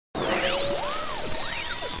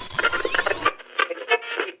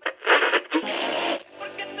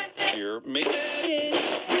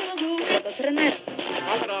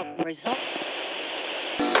result.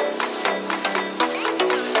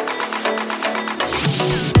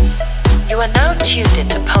 You are now tuned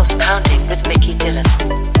into Pulse Pounding with Mickey Dillon.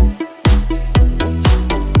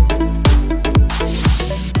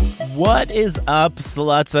 What is up,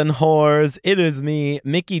 sluts and whores? It is me,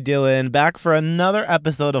 Mickey Dillon, back for another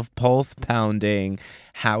episode of Pulse Pounding.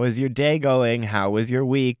 How is your day going? How was your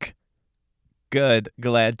week? Good.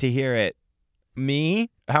 Glad to hear it. Me?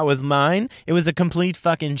 How was mine? It was a complete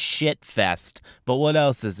fucking shit fest. But what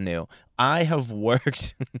else is new? I have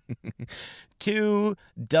worked 2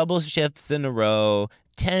 double shifts in a row,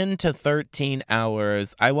 10 to 13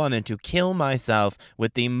 hours. I wanted to kill myself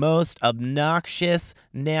with the most obnoxious,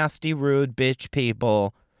 nasty, rude bitch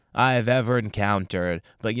people I've ever encountered.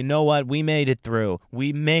 But you know what? We made it through.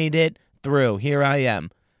 We made it through. Here I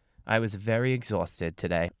am. I was very exhausted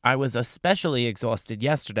today. I was especially exhausted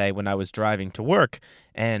yesterday when I was driving to work,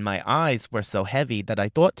 and my eyes were so heavy that I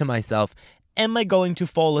thought to myself, am I going to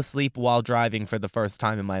fall asleep while driving for the first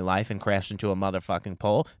time in my life and crash into a motherfucking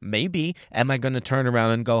pole? Maybe. Am I going to turn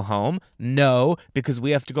around and go home? No, because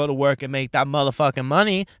we have to go to work and make that motherfucking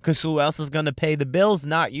money, because who else is going to pay the bills?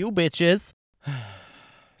 Not you bitches.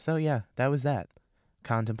 So yeah, that was that.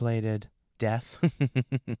 Contemplated death.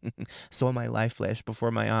 Saw my life flash before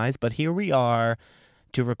my eyes, but here we are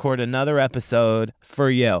to record another episode for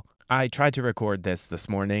you. I tried to record this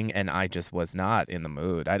morning, and I just was not in the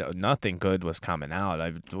mood. Nothing good was coming out.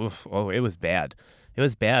 It was bad. It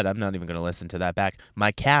was bad. I'm not even going to listen to that back.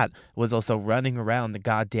 My cat was also running around the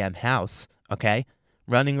goddamn house, okay?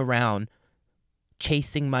 Running around,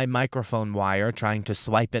 chasing my microphone wire, trying to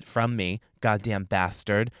swipe it from me. Goddamn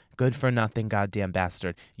bastard. Good for nothing, goddamn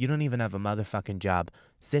bastard. You don't even have a motherfucking job.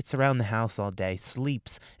 Sits around the house all day,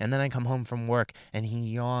 sleeps, and then I come home from work and he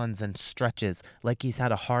yawns and stretches like he's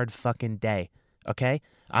had a hard fucking day, okay?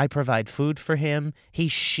 I provide food for him. He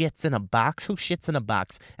shits in a box. Who shits in a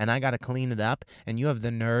box? And I gotta clean it up, and you have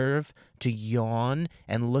the nerve to yawn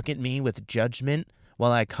and look at me with judgment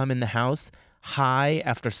while I come in the house high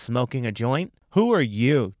after smoking a joint? Who are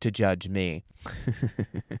you to judge me?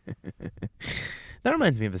 That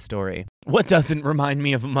reminds me of a story. What doesn't remind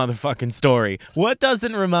me of a motherfucking story? What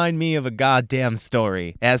doesn't remind me of a goddamn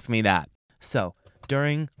story? Ask me that. So,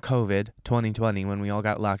 during COVID 2020, when we all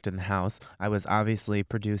got locked in the house, I was obviously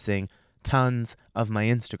producing tons of my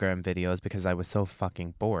Instagram videos because I was so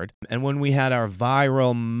fucking bored. And when we had our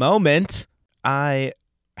viral moment, I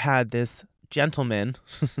had this gentleman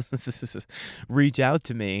reach out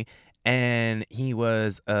to me, and he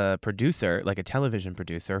was a producer, like a television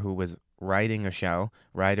producer who was writing a show,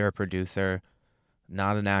 writer, producer,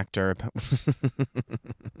 not an actor,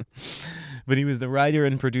 but he was the writer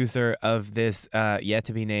and producer of this yet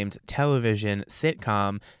to be named television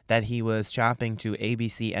sitcom that he was shopping to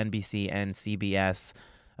ABC, NBC, and CBS,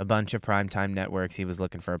 a bunch of primetime networks. He was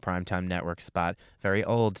looking for a primetime network spot. Very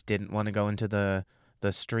old, didn't want to go into the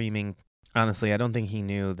streaming. Honestly, I don't think he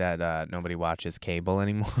knew that nobody watches cable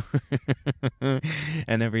anymore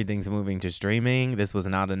and everything's moving to streaming. This was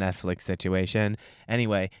not a Netflix situation.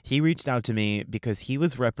 Anyway, he reached out to me because he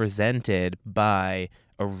was represented by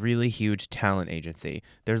a really huge talent agency.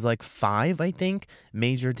 There's like 5, I think,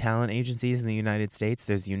 major talent agencies in the United States.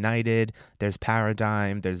 There's United, there's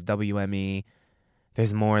Paradigm, there's WME.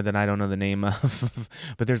 There's more that I don't know the name of,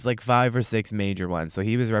 but there's like 5 or 6 major ones. So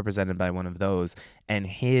he was represented by one of those, and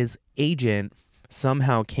his agent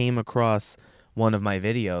somehow came across one of my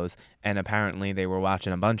videos, and apparently they were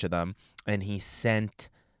watching a bunch of them, and he sent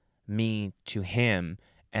me to him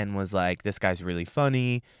and was like, this guy's really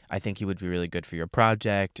funny. I think he would be really good for your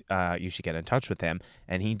project. You should get in touch with him.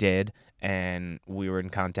 And he did, and we were in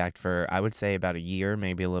contact for, I would say, about a year,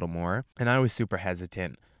 maybe a little more, and I was super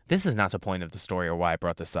hesitant. This is not the point of the story or why I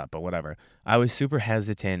brought this up, but whatever. I was super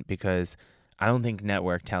hesitant because I don't think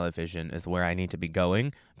network television is where I need to be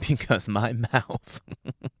going because my mouth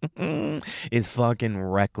is fucking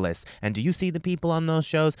reckless. And do you see the people on those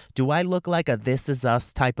shows? Do I look like a This Is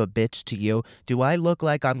Us type of bitch to you? Do I look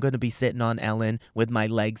like I'm going to be sitting on Ellen with my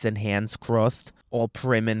legs and hands crossed, all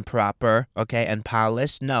prim and proper, okay, and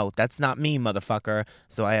polished? No, that's not me, motherfucker.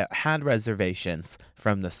 So I had reservations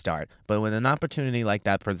from the start. But when an opportunity like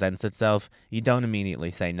that presents itself, you don't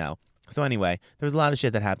immediately say no. So anyway, there was a lot of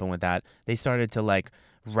shit that happened with that. They started to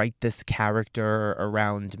write this character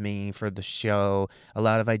around me for the show. A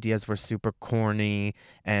lot of ideas were super corny,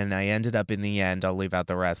 and I ended up in the end, I'll leave out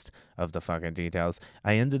the rest of the fucking details.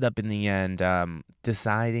 I ended up in the end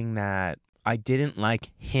deciding that I didn't like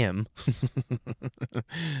him.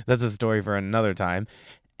 That's a story for another time.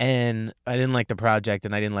 And I didn't like the project,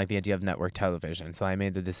 and I didn't like the idea of network television. So I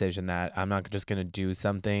made the decision that I'm not just going to do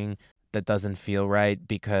something that doesn't feel right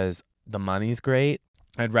because the money's great.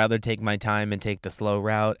 I'd rather take my time and take the slow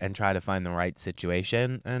route and try to find the right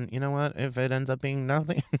situation. And you know what? If it ends up being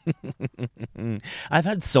nothing, I've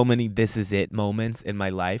had so many this is it moments in my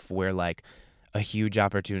life where like a huge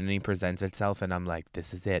opportunity presents itself and I'm like,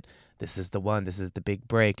 this is it. This is the one. This is the big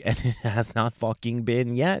break. And it has not fucking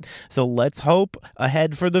been yet. So let's hope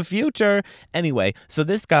ahead for the future. Anyway, so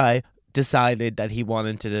this guy decided that he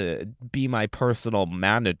wanted to be my personal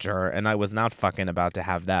manager. And I was not fucking about to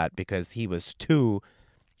have that because he was too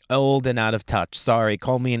old and out of touch. Sorry,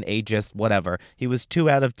 call me an ageist, whatever. He was too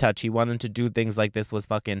out of touch. He wanted to do things like this was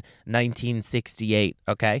fucking 1968,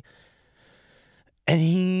 okay? And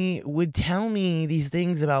he would tell me these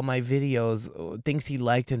things about my videos, things he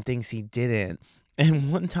liked and things he didn't.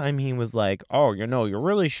 And one time he was like, oh, you know, you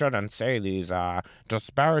really shouldn't say these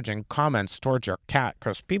disparaging comments towards your cat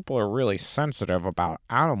because people are really sensitive about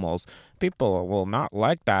animals. People will not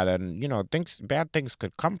like that. And, you know, bad things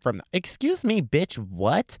could come from that. Excuse me, bitch,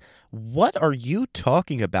 what? What are you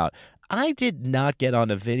talking about? I did not get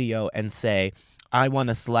on a video and say, I want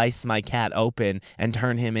to slice my cat open and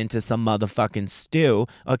turn him into some motherfucking stew,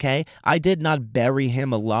 okay? I did not bury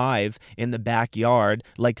him alive in the backyard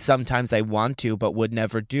like sometimes I want to but would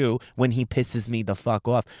never do when he pisses me the fuck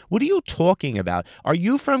off. What are you talking about? Are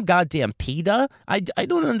you from goddamn PETA? I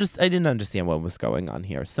didn't understand what was going on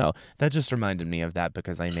here. So that just reminded me of that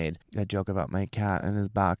because I made a joke about my cat and his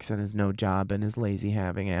box and his no job and his lazy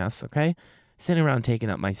having ass, okay? Sitting around taking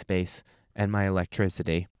up my space and my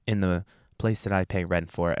electricity in the place that I pay rent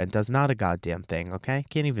for and does not a goddamn thing, okay?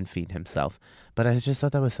 Can't even feed himself. But I just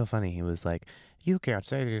thought that was so funny. He was like, you can't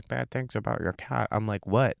say these bad things about your cat. I'm like,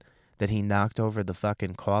 what? That he knocked over the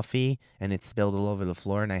fucking coffee and it spilled all over the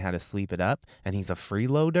floor and I had to sweep it up and he's a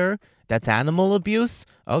freeloader? That's animal abuse?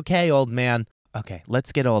 Okay, old man. Okay,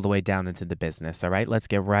 let's get all the way down into the business, all right? Let's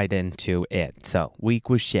get right into it. So, week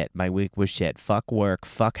was shit. My week was shit. Fuck work.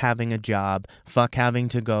 Fuck having a job. Fuck having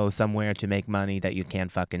to go somewhere to make money that you can't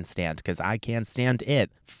fucking stand, because I can't stand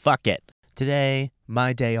it. Fuck it. Today,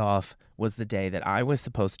 my day off was the day that I was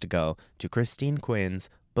supposed to go to Christine Quinn's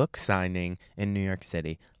book signing in New York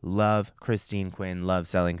City. Love Christine Quinn. Love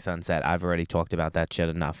Selling Sunset. I've already talked about that shit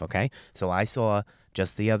enough, okay? So I saw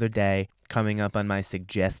just the other day, coming up on my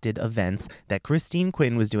suggested events, that Christine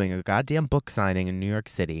Quinn was doing a goddamn book signing in New York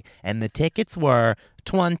City, and the tickets were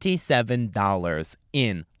 $27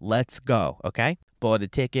 in. Let's go, okay? Bought a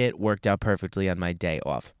ticket, worked out perfectly on my day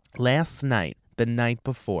off. Last night, the night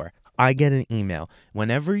before, I get an email.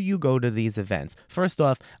 Whenever you go to these events, first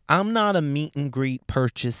off, I'm not a meet and greet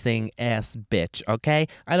purchasing ass bitch, okay?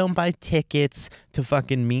 I don't buy tickets to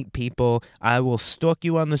fucking meet people. I will stalk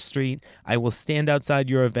you on the street. I will stand outside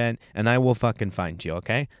your event and I will fucking find you,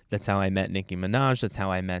 okay? That's how I met Nicki Minaj. That's how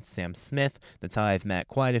I met Sam Smith. That's how I've met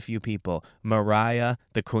quite a few people. Mariah,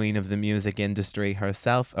 the queen of the music industry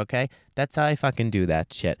herself, okay? That's how I fucking do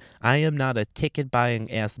that shit. I am not a ticket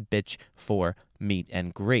buying ass bitch for meet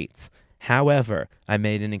and greets. However, I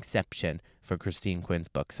made an exception for Christine Quinn's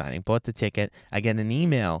book signing. Bought the ticket. I get an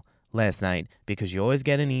email last night because you always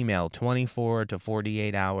get an email 24 to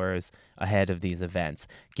 48 hours ahead of these events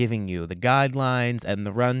giving you the guidelines and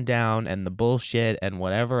the rundown and the bullshit and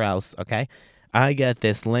whatever else, okay? I get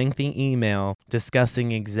this lengthy email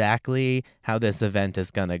discussing exactly how this event is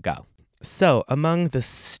gonna go. So, among the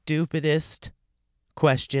stupidest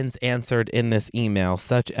questions answered in this email,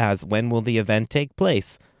 such as when will the event take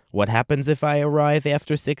place? What happens if I arrive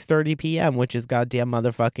after 6:30 p.m., which is goddamn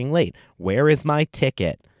motherfucking late? Where is my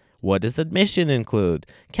ticket? What does admission include?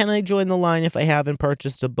 Can I join the line if I haven't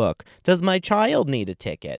purchased a book? Does my child need a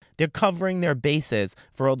ticket? They're covering their bases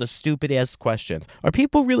for all the stupid-ass questions. Are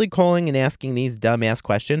people really calling and asking these dumb-ass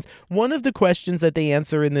questions? One of the questions that they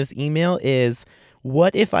answer in this email is,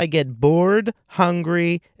 what if I get bored,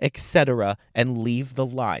 hungry, etc., and leave the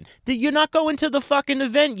line? You're not going to the fucking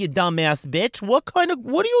event, you dumbass bitch. What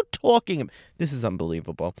are you talking about? This is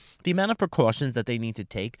unbelievable. The amount of precautions that they need to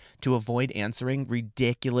take to avoid answering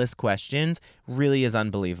ridiculous questions really is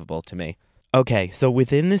unbelievable to me. Okay, so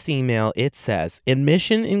within this email, it says,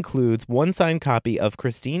 admission includes one signed copy of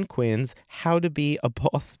Christine Quinn's How to Be a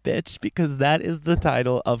Boss Bitch, because that is the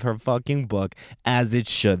title of her fucking book, as it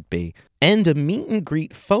should be. And a meet and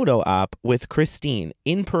greet photo op with Christine,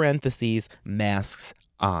 in parentheses, masks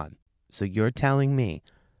on. So you're telling me,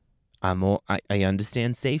 I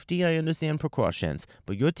understand safety, I understand precautions,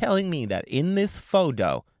 but you're telling me that in this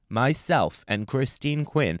photo, myself and Christine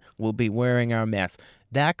Quinn will be wearing our masks.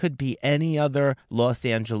 That could be any other Los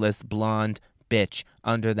Angeles blonde bitch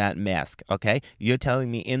under that mask, okay? You're telling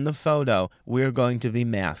me in the photo we're going to be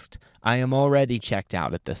masked. I am already checked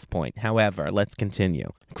out at this point. However, let's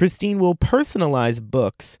continue. Christine will personalize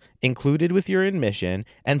books included with your admission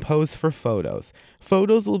and pose for photos.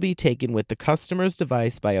 Photos will be taken with the customer's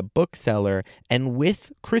device by a bookseller and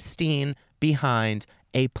with Christine behind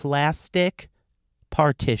a plastic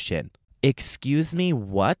partition. Excuse me,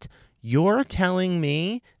 what? You're telling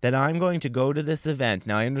me that I'm going to go to this event.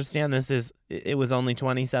 Now, I understand it was only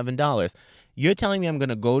 $27. You're telling me I'm going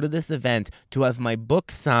to go to this event to have my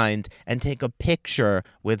book signed and take a picture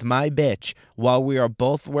with my bitch while we are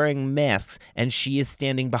both wearing masks and she is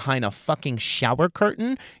standing behind a fucking shower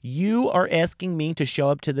curtain? You are asking me to show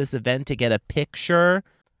up to this event to get a picture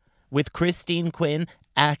with Christine Quinn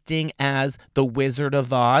acting as the Wizard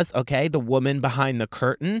of Oz, okay? The woman behind the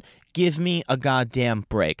curtain. Give me a goddamn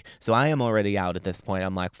break. So I am already out at this point.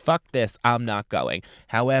 I'm like, fuck this. I'm not going.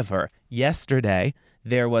 However, yesterday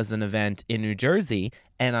there was an event in New Jersey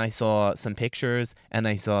and I saw some pictures and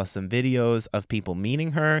I saw some videos of people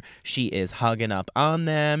meeting her. She is hugging up on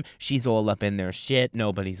them. She's all up in their shit.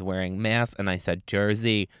 Nobody's wearing masks. And I said,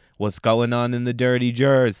 Jersey, what's going on in the dirty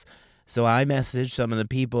Jers? So I messaged some of the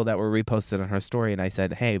people that were reposted on her story and I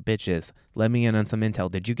said, hey, bitches, let me in on some intel.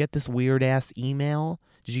 Did you get this weird-ass email?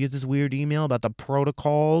 Did you get this weird email about the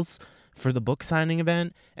protocols for the book signing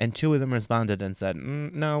event? And two of them responded and said,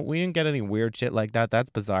 no, we didn't get any weird shit like that. That's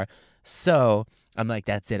bizarre. So I'm like,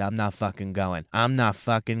 that's it. I'm not fucking going. I'm not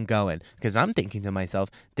fucking going. Because I'm thinking to myself,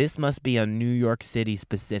 this must be a New York City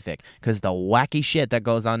specific. Because the wacky shit that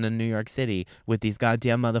goes on in New York City with these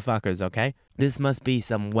goddamn motherfuckers, okay? This must be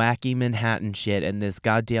some wacky Manhattan shit in this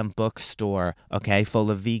goddamn bookstore, okay,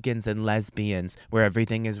 full of vegans and lesbians, where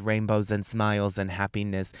everything is rainbows and smiles and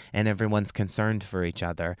happiness and everyone's concerned for each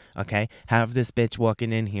other, okay? Have this bitch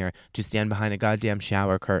walking in here to stand behind a goddamn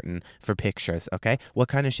shower curtain for pictures, okay? What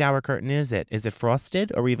kind of shower curtain is it? Is it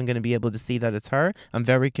frosted? Are we even going to be able to see that it's her? I'm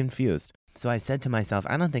very confused. So I said to myself,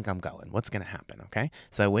 I don't think I'm going. What's going to happen, okay?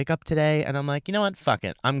 So I wake up today and I'm like, you know what? Fuck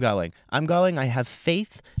it. I'm going. I have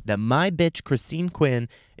faith that my bitch, Christine Quinn,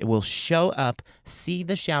 will show up, see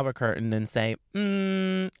the shower curtain and say,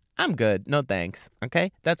 I'm good. No thanks,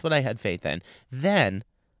 okay? That's what I had faith in. Then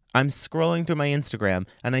I'm scrolling through my Instagram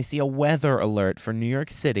and I see a weather alert for New York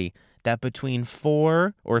City that between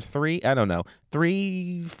 4 or 3, I don't know,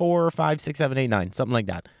 3, 4, 5, 6, 7, 8, 9, something like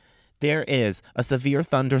that. There is a severe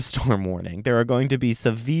thunderstorm warning. There are going to be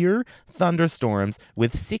severe thunderstorms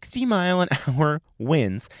with 60-mile-an-hour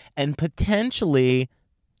winds and potentially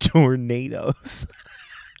tornadoes.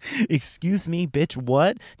 Excuse me, bitch,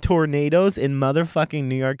 what? Tornadoes in motherfucking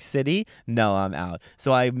New York City? No, I'm out.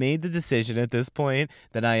 So I made the decision at this point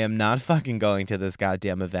that I am not fucking going to this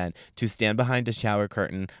goddamn event to stand behind a shower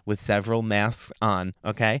curtain with several masks on,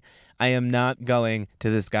 okay? I am not going to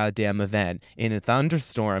this goddamn event in a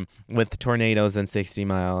thunderstorm with tornadoes and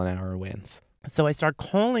 60-mile-an-hour winds. So I start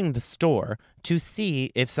calling the store to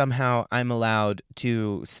see if somehow I'm allowed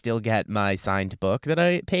to still get my signed book that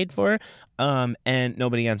I paid for, and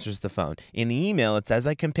nobody answers the phone. In the email, it says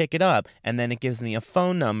I can pick it up, and then it gives me a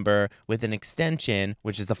phone number with an extension,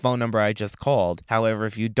 which is the phone number I just called. However,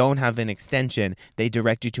 if you don't have an extension, they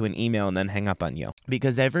direct you to an email and then hang up on you.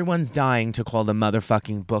 Because everyone's dying to call the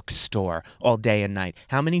motherfucking bookstore all day and night.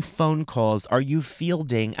 How many phone calls are you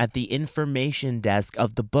fielding at the information desk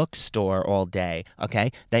of the bookstore all day,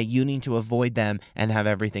 okay, that you need to avoid them and have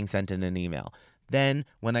everything sent in an email? Then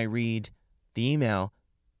when I read the email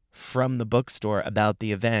from the bookstore about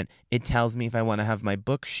the event, it tells me if I want to have my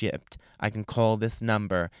book shipped, I can call this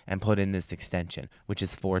number and put in this extension, which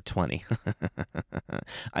is 420.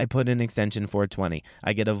 I put in extension 420.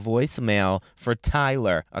 I get a voicemail for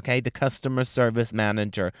Tyler, okay, the customer service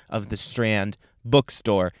manager of the Strand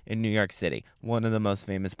bookstore in New York City, one of the most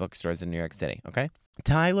famous bookstores in New York City, okay?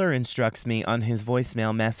 Tyler instructs me on his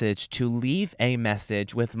voicemail message to leave a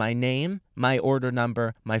message with my name, my order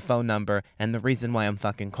number, my phone number, and the reason why I'm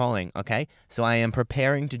fucking calling, okay? So I am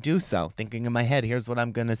preparing to do so, thinking in my head, here's what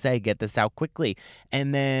I'm gonna say, get this out quickly.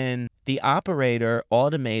 And then the operator,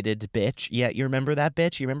 automated bitch, yeah, you remember that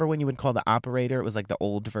bitch? You remember when you would call the operator, it was like the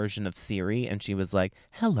old version of Siri, and she was like,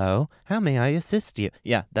 hello, how may I assist you?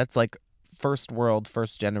 Yeah, that's like first world,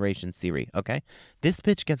 first generation Siri, okay? This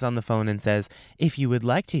bitch gets on the phone and says, if you would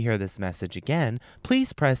like to hear this message again,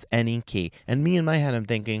 please press any key. And me in my head, I'm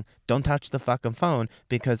thinking, don't touch the fucking phone,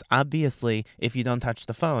 because obviously, if you don't touch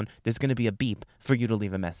the phone, there's going to be a beep for you to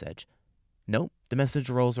leave a message. Nope. The message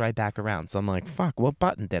rolls right back around. So I'm like, fuck, what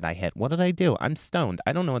button did I hit? What did I do? I'm stoned.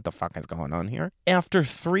 I don't know what the fuck is going on here. After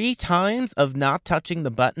 3 times of not touching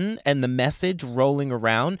the button and the message rolling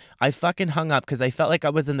around, I fucking hung up because I felt like I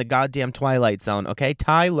was in the goddamn Twilight Zone, okay?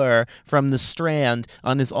 Tyler from The Strand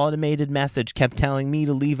on his automated message kept telling me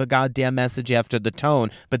to leave a goddamn message after the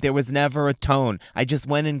tone, but there was never a tone. I just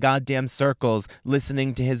went in goddamn circles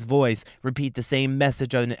listening to his voice repeat the same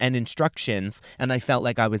message and instructions, and I felt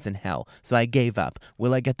like I was in hell. So I gave up.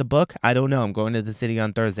 Will I get the book? I don't know. I'm going to the city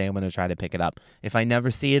on Thursday. I'm going to try to pick it up. If I never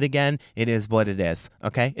see it again, it is what it is.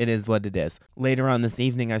 Okay? It is what it is. Later on this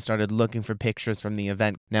evening, I started looking for pictures from the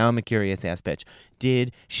event. Now I'm a curious ass bitch.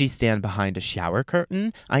 Did she stand behind a shower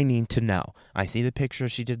curtain? I need to know. I see the picture.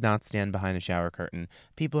 She did not stand behind a shower curtain.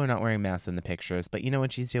 People are not wearing masks in the pictures, but you know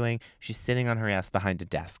what she's doing? She's sitting on her ass behind a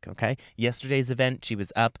desk, okay? Yesterday's event, she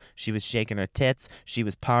was up. She was shaking her tits. She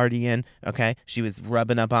was partying, okay? She was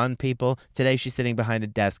rubbing up on people. Today, she's sitting behind a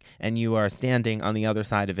desk, and you are standing on the other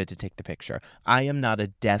side of it to take the picture. I am not a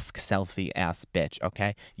desk selfie ass bitch,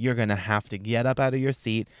 okay? You're going to have to get up out of your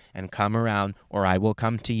seat and come around, or I will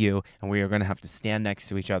come to you, and we are going to have to stand next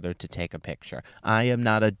to each other to take a picture. I am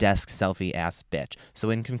not a desk selfie ass bitch. So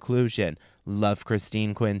in conclusion, love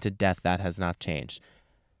Christine Quinn to death. That has not changed.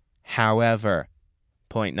 However,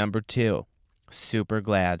 point number 2, super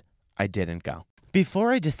glad I didn't go.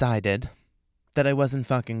 Before I decided that I wasn't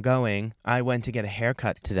fucking going, I went to get a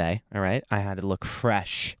haircut today, all right? I had to look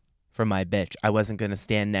fresh for my bitch. I wasn't going to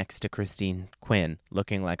stand next to Christine Quinn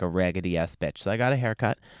looking like a raggedy-ass bitch. So I got a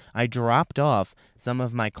haircut. I dropped off some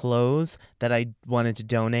of my clothes that I wanted to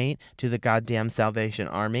donate to the goddamn Salvation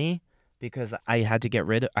Army because I had to get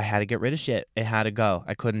rid of shit. It had to go.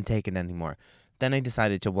 I couldn't take it anymore. Then I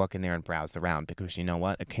decided to walk in there and browse around because you know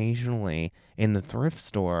what? Occasionally in the thrift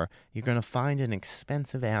store, you're going to find an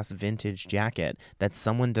expensive-ass vintage jacket that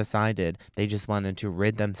someone decided they just wanted to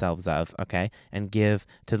rid themselves of, okay, and give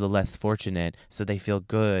to the less fortunate so they feel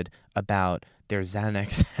good about their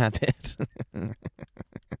Xanax habit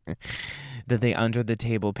that they under the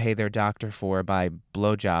table pay their doctor for by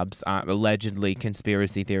blowjobs. Allegedly,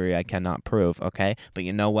 conspiracy theory I cannot prove, okay? But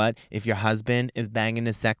you know what? If your husband is banging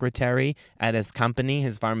his secretary at his company,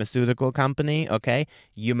 his pharmaceutical company, okay,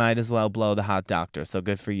 you might as well blow the hot doctor. So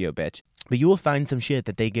good for you, bitch. But you will find some shit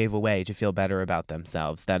that they gave away to feel better about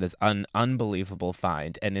themselves. That is an unbelievable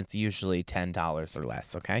find, and it's usually $10 or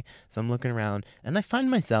less, okay? So I'm looking around, and I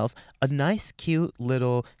find myself a nice, cute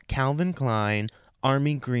little Calvin Klein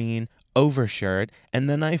army green overshirt, and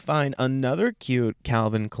then I find another cute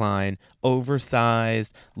Calvin Klein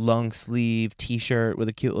oversized long sleeve t-shirt with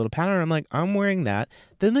a cute little pattern. I'm like, I'm wearing that.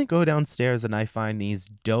 Then I go downstairs and I find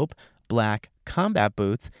these dope black combat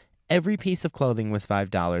boots. Every piece of clothing was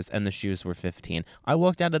 $5 and the shoes were $15. I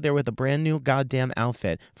walked out of there with a brand new goddamn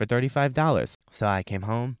outfit for $35. So I came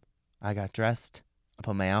home, I got dressed, I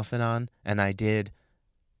put my outfit on, and I did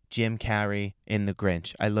Jim Carrey in The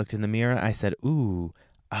Grinch. I looked in the mirror, I said, ooh,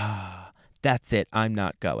 that's it. I'm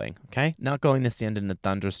not going, okay? Not going to stand in a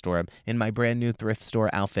thunderstorm in my brand new thrift store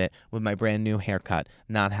outfit with my brand new haircut.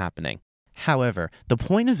 Not happening. However, the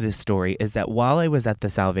point of this story is that while I was at the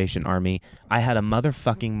Salvation Army, I had a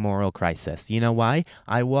motherfucking moral crisis. You know why?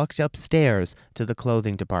 I walked upstairs to the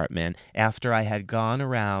clothing department after I had gone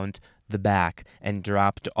around the back and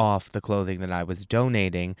dropped off the clothing that I was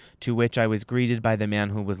donating, to which I was greeted by the man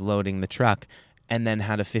who was loading the truck and then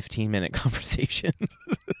had a 15-minute conversation.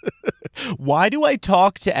 Why do I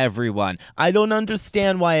talk to everyone? I don't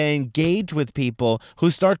understand why I engage with people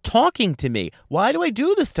who start talking to me. Why do I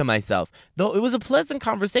do this to myself? Though it was a pleasant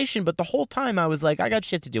conversation, but the whole time I was like, I got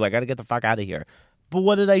shit to do. I got to get the fuck out of here. But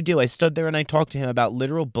what did I do? I stood there and I talked to him about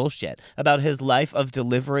literal bullshit, about his life of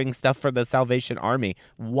delivering stuff for the Salvation Army.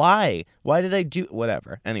 Why? Why did I do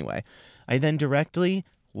whatever? Anyway, I then directly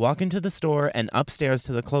walk into the store and upstairs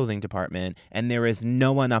to the clothing department, and there is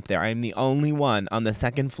no one up there. I am the only one on the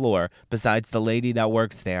second floor besides the lady that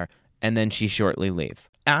works there, and then she shortly leaves.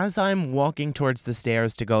 As I'm walking towards the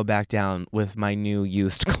stairs to go back down with my new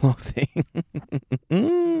used clothing,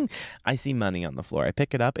 I see money on the floor. I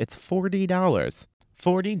pick it up. It's $40.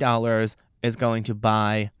 $40 is going to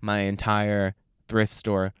buy my entire thrift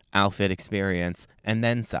store outfit experience and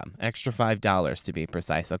then some. Extra $5 to be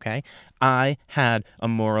precise, okay? I had a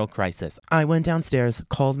moral crisis. I went downstairs,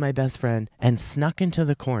 called my best friend, and snuck into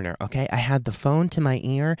the corner, okay? I had the phone to my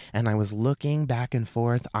ear, and I was looking back and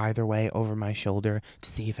forth either way over my shoulder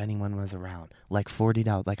to see if anyone was around. Like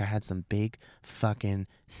 $40, like I had some big fucking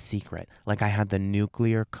secret. Like I had the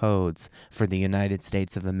nuclear codes for the United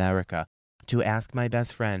States of America to ask my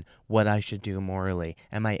best friend what I should do morally.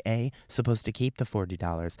 Am I A, supposed to keep the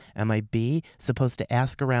 $40? Am I B, supposed to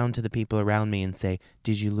ask around to the people around me and say,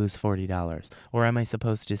 did you lose $40? Or am I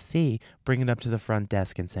supposed to C, bring it up to the front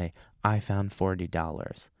desk and say, I found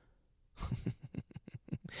 $40?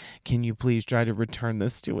 Can you please try to return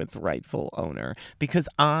this to its rightful owner? Because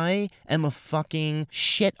I am a fucking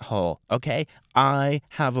shithole, okay? I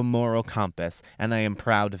have a moral compass, and I am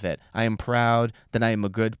proud of it. I am proud that I am a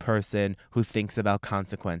good person who thinks about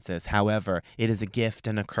consequences. However, it is a gift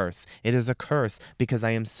and a curse. It is a curse because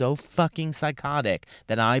I am so fucking psychotic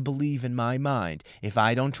that I believe in my mind, if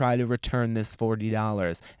I don't try to return this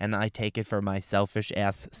 $40 and I take it for my selfish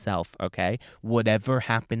ass self, okay? Whatever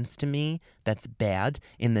happens to me that's bad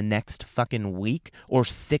in the next fucking week or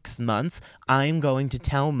 6 months, I'm going to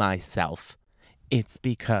tell myself it's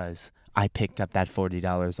because I picked up that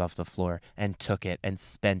 $40 off the floor and took it and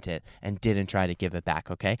spent it and didn't try to give it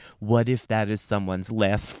back, okay? What if that is someone's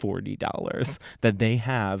last $40 that they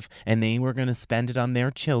have and they were going to spend it on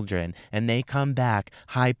their children and they come back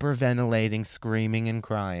hyperventilating, screaming and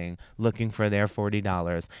crying, looking for their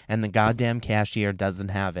 $40 and the goddamn cashier doesn't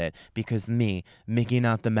have it because me, Mickey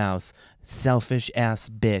Not the Mouse, selfish ass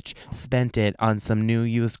bitch, spent it on some new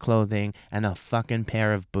used clothing and a fucking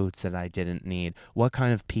pair of boots that I didn't need. What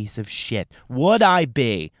kind of piece of shit would I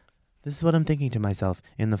be? This is what I'm thinking to myself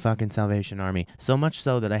in the fucking Salvation Army. So much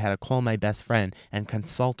so that I had to call my best friend and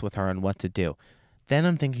consult with her on what to do. Then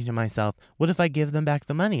I'm thinking to myself, what if I give them back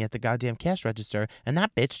the money at the goddamn cash register and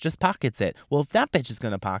that bitch just pockets it? Well, if that bitch is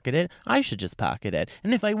going to pocket it, I should just pocket it.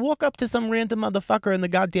 And if I walk up to some random motherfucker in the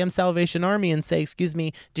goddamn Salvation Army and say, excuse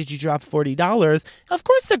me, did you drop $40? Of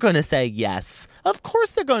course they're going to say yes. Of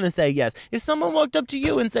course they're going to say yes. If someone walked up to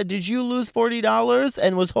you and said, did you lose $40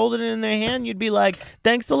 and was holding it in their hand, you'd be like,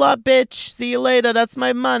 thanks a lot, bitch. See you later. That's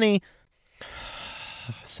my money.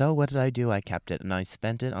 So what did I do? I kept it and I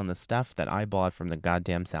spent it on the stuff that I bought from the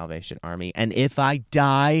goddamn Salvation Army. And if I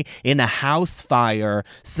die in a house fire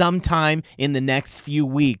sometime in the next few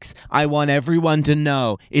weeks, I want everyone to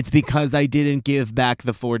know it's because I didn't give back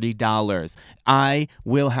the $40. I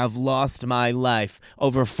will have lost my life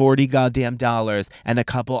over $40 goddamn dollars and a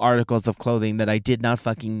couple articles of clothing that I did not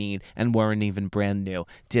fucking need and weren't even brand new.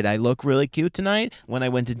 Did I look really cute tonight when I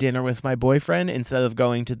went to dinner with my boyfriend instead of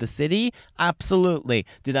going to the city? Absolutely.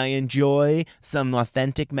 Did I enjoy some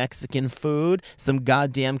authentic Mexican food, some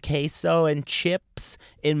goddamn queso and chips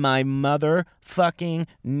in my motherfucking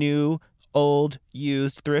new old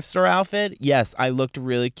used thrift store outfit? Yes, I looked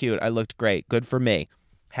really cute. I looked great. Good for me.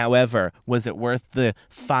 However, was it worth the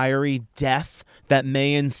fiery death that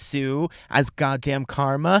may ensue as goddamn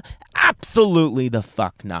karma? Absolutely the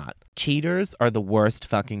fuck not. Cheaters are the worst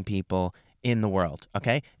fucking people in the world,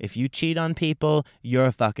 okay? If you cheat on people, you're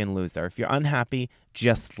a fucking loser. If you're unhappy,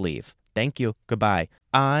 just leave. Thank you. Goodbye.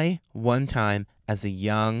 I, one time, as a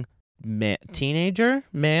young teenager,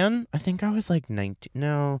 man, I think I was like 19.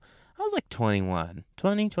 No, I was like 21.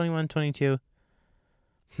 20, 21, 22.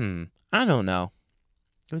 I don't know.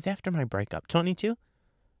 It was after my breakup. 22?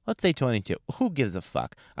 Let's say 22. Who gives a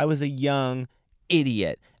fuck? I was a young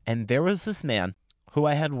idiot. And there was this man who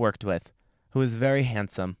I had worked with who was very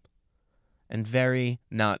handsome and very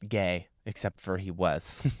not gay, except for he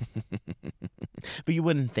was. But you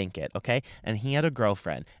wouldn't think it, okay? And he had a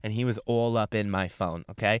girlfriend, and he was all up in my phone,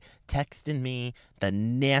 okay? Texting me the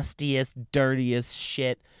nastiest, dirtiest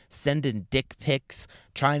shit, sending dick pics,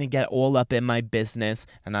 trying to get all up in my business.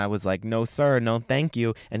 And I was like, no, sir, no, thank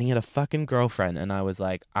you. And he had a fucking girlfriend, and I was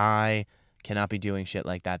like, I cannot be doing shit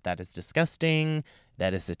like that. That is disgusting.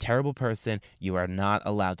 That is a terrible person. You are not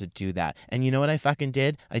allowed to do that. And you know what I fucking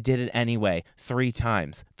did? I did it anyway. 3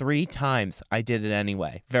 times. 3 times I did it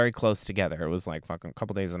anyway. Very close together. It was like fucking a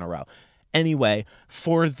couple days in a row. Anyway,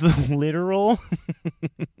 for the literal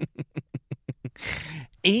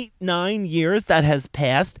 8-9 years that has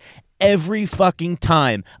passed, every fucking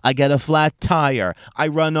time I get a flat tire, I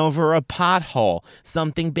run over a pothole,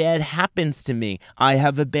 something bad happens to me, I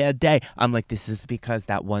have a bad day, I'm like, this is because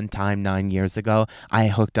that one time 9 years ago, I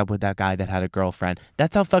hooked up with that guy that had a girlfriend.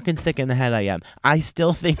 That's how fucking sick in the head I am. I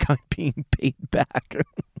still think I'm being paid back.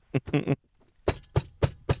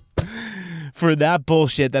 For that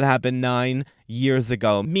bullshit that happened 9 years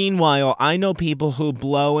ago. Meanwhile, I know people who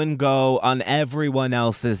blow and go on everyone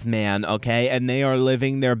else's man, okay? And they are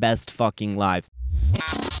living their best fucking lives.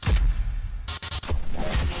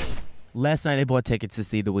 Last night I bought tickets to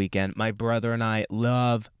see The Weeknd. My brother and I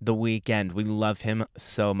love The Weeknd. We love him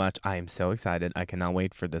so much. I am so excited. I cannot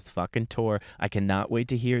wait for this fucking tour. I cannot wait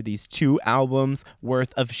to hear these 2 albums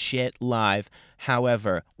worth of shit live.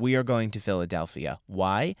 However, we are going to Philadelphia.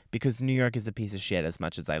 Why? Because New York is a piece of shit as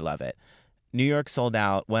much as I love it. New York sold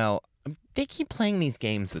out. Well, they keep playing these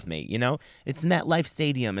games with me, you know? It's MetLife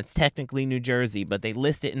Stadium. It's technically New Jersey, but they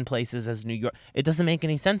list it in places as New York. It doesn't make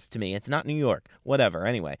any sense to me. It's not New York. Whatever.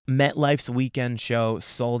 Anyway, MetLife's weekend show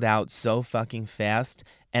sold out so fucking fast,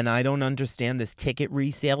 and I don't understand this ticket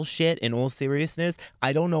resale shit. In all seriousness,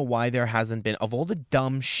 I don't know why there hasn't been, of all the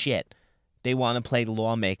dumb shit they want to play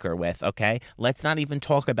lawmaker with, okay? Let's not even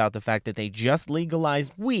talk about the fact that they just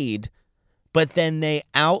legalized weed, but then they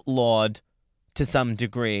outlawed, to some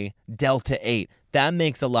degree, Delta 8. That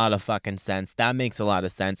makes a lot of fucking sense. That makes a lot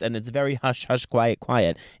of sense. And it's very hush, hush,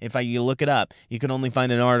 quiet. If you look it up, you can only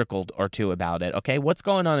find an article or two about it, okay? What's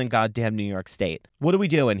going on in goddamn New York State? What are we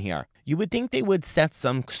doing here? You would think they would set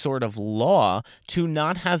some sort of law to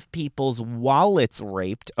not have people's wallets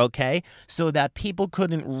raped, okay? So that people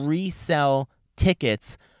couldn't resell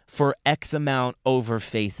tickets for X amount over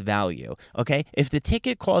face value, okay? If the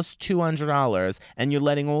ticket costs $200 and you're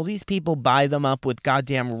letting all these people buy them up with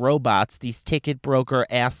goddamn robots, these ticket broker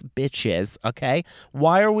ass bitches, okay?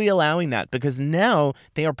 Why are we allowing that? Because now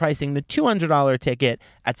they are pricing the $200 ticket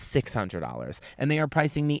at $600, and they are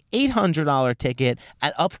pricing the $800 ticket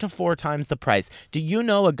at up to 4 times the price. Do you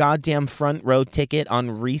know a goddamn front row ticket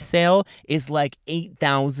on resale is like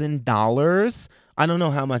 $8,000? I don't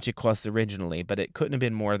know how much it cost originally, but it couldn't have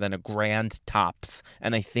been more than $1,000 tops,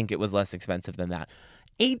 and I think it was less expensive than that.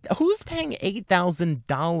 Who's paying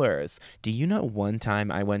 $8,000? Do you know one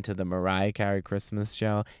time I went to the Mariah Carey Christmas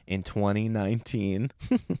show in 2019?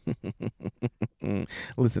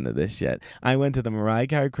 Listen to this shit. I went to the Mariah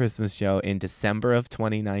Carey Christmas show in December of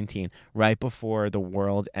 2019, right before the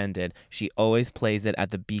world ended. She always plays it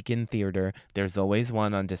at the Beacon Theater. There's always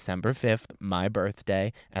one on December 5th, my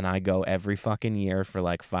birthday, and I go every fucking year for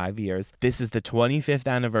like 5 years. This is the 25th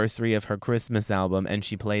anniversary of her Christmas album, and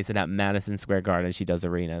she plays it at Madison Square Garden. She does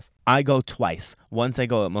arenas. I go twice. Once I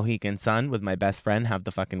go at Mohegan Sun with my best friend, have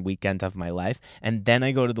the fucking weekend of my life, and then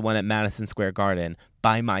I go to the one at Madison Square Garden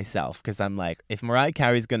by myself, because I'm like, if Mariah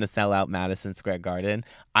Carey's gonna sell out Madison Square Garden,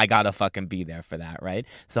 I gotta fucking be there for that, right?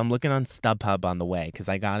 So I'm looking on StubHub on the way, because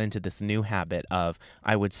I got into this new habit of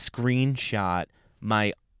I would screenshot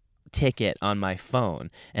my ticket on my phone,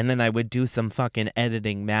 and then I would do some fucking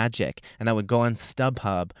editing magic, and I would go on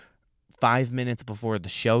StubHub 5 minutes before the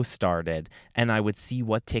show started, and I would see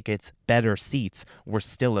what tickets, better seats, were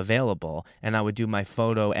still available, and I would do my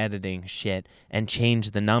photo editing shit and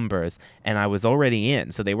change the numbers, and I was already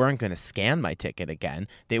in, so they weren't going to scan my ticket again.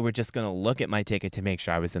 They were just going to look at my ticket to make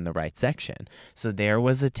sure I was in the right section. So there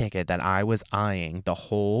was a ticket that I was eyeing the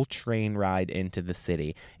whole train ride into the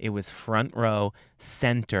city. It was front row,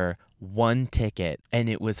 center, one ticket, and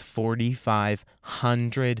it was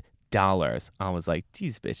 $4,500. I was like,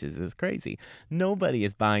 these bitches is crazy. Nobody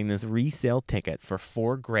is buying this resale ticket for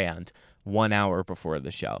 $4,000 1 hour before the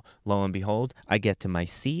show. Lo and behold, I get to my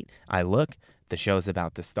seat. I look. The show's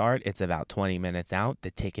about to start. It's about 20 minutes out.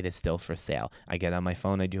 The ticket is still for sale. I get on my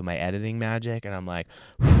phone. I do my editing magic. And I'm like,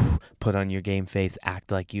 put on your game face. Act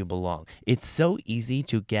like you belong. It's so easy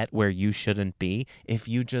to get where you shouldn't be if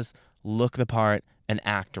you just look the part and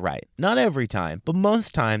act right. Not every time, but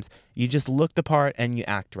most times you just look the part and you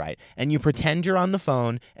act right. And you pretend you're on the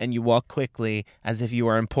phone and you walk quickly as if you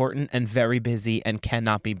are important and very busy and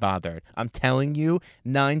cannot be bothered. I'm telling you,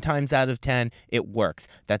 9 times out of 10, it works.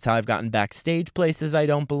 That's how I've gotten backstage places I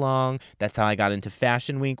don't belong. That's how I got into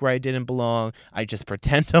Fashion Week where I didn't belong. I just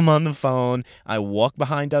pretend I'm on the phone. I walk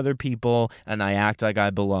behind other people and I act like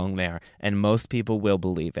I belong there. And most people will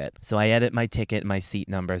believe it. So I edit my ticket, my seat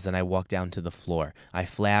numbers, and I walk down to the floor. I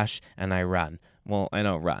flash and I run. Well, I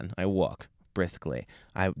don't run. I walk briskly.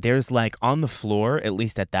 There's like on the floor, at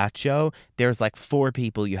least at that show, there's like 4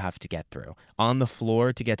 people you have to get through. On the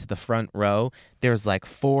floor to get to the front row, there's like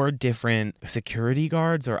 4 different security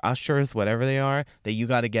guards or ushers, whatever they are, that you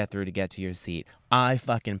got to get through to get to your seat. I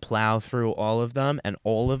fucking plow through all of them, and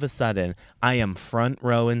all of a sudden, I am front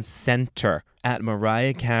row and center at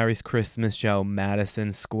Mariah Carey's Christmas show,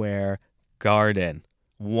 Madison Square Garden.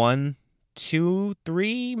 1, 2,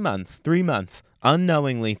 3 months. 3 months.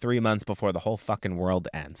 Unknowingly 3 months before the whole fucking world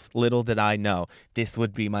ends. Little did I know this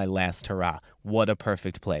would be my last hurrah. What a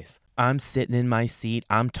perfect place. I'm sitting in my seat.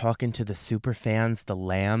 I'm talking to the super fans, the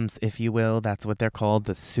lambs, if you will. That's what they're called,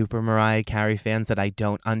 the super Mariah Carey fans that I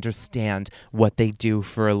don't understand what they do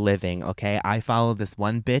for a living, okay? I follow this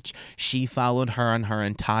one bitch. She followed her on her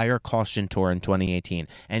entire Caution tour in 2018,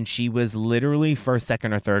 and she was literally first,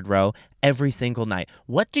 second, or third row every single night.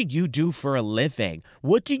 What do you do for a living?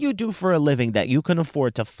 What do you do for a living that you can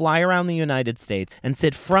afford to fly around the United States and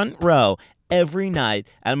sit front row every night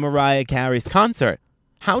at Mariah Carey's concert?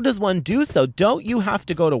 How does one do so? Don't you have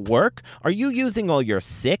to go to work? Are you using all your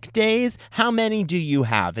sick days? How many do you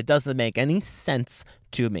have? It doesn't make any sense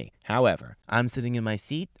to me. However, I'm sitting in my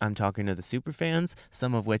seat. I'm talking to the superfans,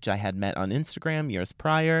 some of which I had met on Instagram years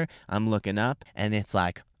prior. I'm looking up, and it's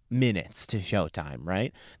like minutes to showtime,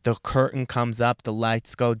 right? The curtain comes up, the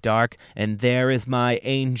lights go dark, and there is my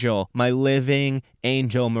angel, my living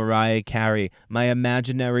angel, Mariah Carey, my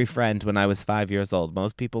imaginary friend when I was 5 years old.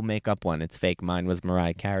 Most people make up one. It's fake. Mine was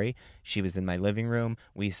Mariah Carey. She was in my living room.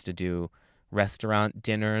 We used to do restaurant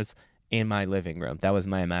dinners in my living room. That was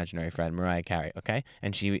my imaginary friend, Mariah Carey, okay?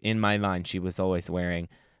 And she, in my mind, she was always wearing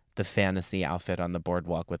the fantasy outfit on the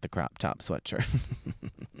boardwalk with the crop top sweatshirt.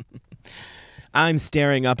 I'm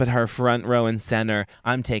staring up at her front row and center.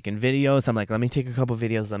 I'm taking videos. I'm like, let me take a couple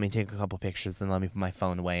videos. Let me take a couple pictures. Then let me put my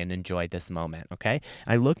phone away and enjoy this moment, okay?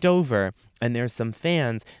 I looked over, and there's some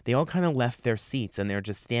fans. They all kind of left their seats, and they're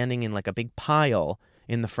just standing in like a big pile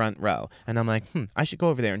in the front row. And I'm like, I should go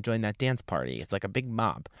over there and join that dance party. It's like a big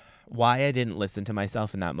mob. Why I didn't listen to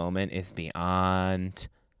myself in that moment is beyond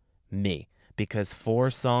me. Because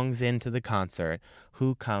 4 songs into the concert,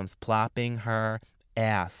 who comes plopping her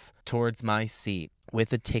ass towards my seat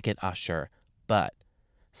with a ticket usher but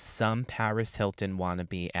some Paris Hilton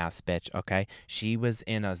wannabe ass bitch, okay? She was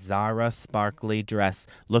in a Zara sparkly dress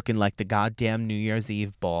looking like the goddamn New Year's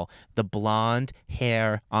Eve ball. The blonde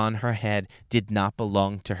hair on her head did not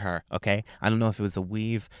belong to her, okay? I don't know if it was a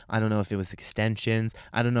weave. I don't know if it was extensions.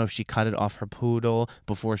 I don't know if she cut it off her poodle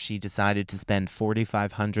before she decided to spend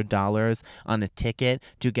 $4,500 on a ticket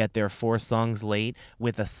to get there 4 songs late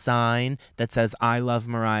with a sign that says, I love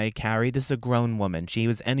Mariah Carey. This is a grown woman. She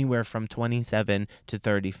was anywhere from 27 to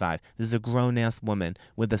 35. This is a grown-ass woman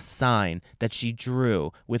with a sign that she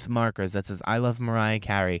drew with markers that says, I love Mariah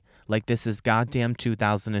Carey. Like this is goddamn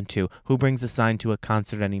 2002. Who brings a sign to a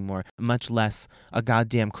concert anymore? Much less a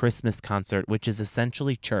goddamn Christmas concert, which is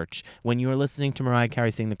essentially church. When you are listening to Mariah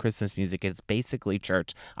Carey sing the Christmas music, it's basically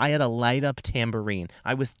church. I had a light-up tambourine.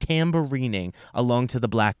 I was tambourining along to the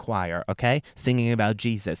black choir, okay? Singing about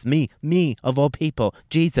Jesus. Me, of all people.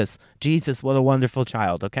 Jesus, what a wonderful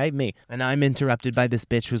child, okay? Me. And I'm interrupted by this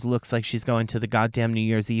bitch who looks like she's going to the goddamn New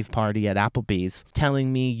Year's Eve party at Applebee's,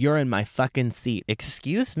 telling me you're in my fucking seat.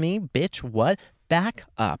 Excuse me, bitch, what? Back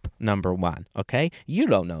up, number 1, okay? You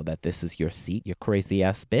don't know that this is your seat, you crazy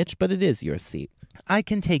ass bitch, but it is your seat. I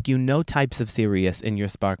can take you no types of serious in your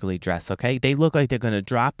sparkly dress, okay? They look like they're gonna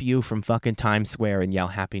drop you from fucking Times Square and yell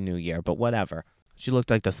Happy New Year, but whatever. She looked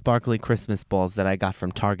like the sparkly Christmas balls that I got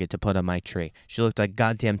from Target to put on my tree. She looked like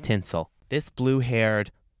goddamn tinsel. This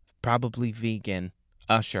blue-haired, probably vegan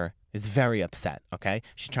usher is very upset, okay?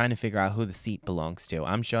 She's trying to figure out who the seat belongs to.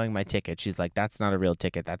 I'm showing my ticket. She's like, that's not a real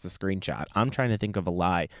ticket. That's a screenshot. I'm trying to think of a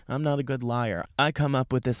lie. I'm not a good liar. I come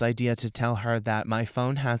up with this idea to tell her that my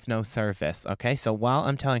phone has no service, okay? So while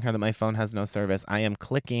I'm telling her that my phone has no service, I am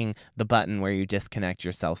clicking the button where you disconnect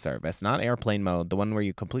your cell service, not airplane mode, the one where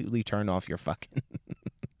you completely turn off your fucking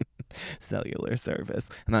cellular service.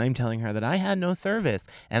 And I'm telling her that I had no service,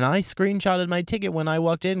 and I screenshotted my ticket when I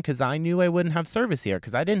walked in because I knew I wouldn't have service here,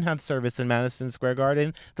 because I didn't have service in Madison Square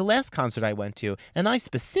Garden the last concert I went to, and I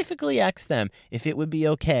specifically asked them if it would be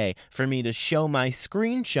okay for me to show my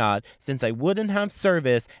screenshot since I wouldn't have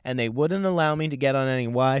service and they wouldn't allow me to get on any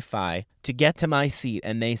Wi-Fi to get to my seat,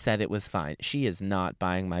 and they said it was fine. She is not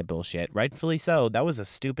buying my bullshit. Rightfully so. That was a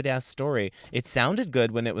stupid-ass story. It sounded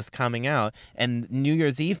good when it was coming out, and New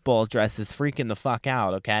Year's Eve ball dress is freaking the fuck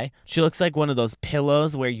out, okay? She looks like one of those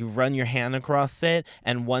pillows where you run your hand across it,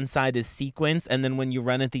 and one side is sequins, and then when you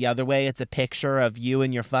run it the other way, it's a picture of you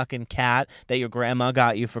and your fucking cat that your grandma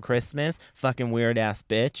got you for Christmas. Fucking weird-ass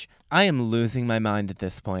bitch. I am losing my mind at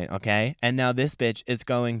this point, okay? And now this bitch is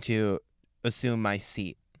going to assume my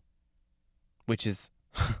seat, which is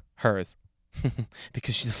hers,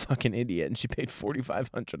 because she's a fucking idiot and she paid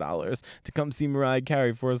 $4,500 to come see Mariah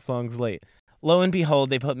Carey 4 songs late. Lo and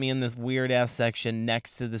behold, they put me in this weird-ass section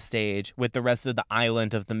next to the stage with the rest of the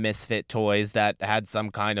island of the misfit toys that had some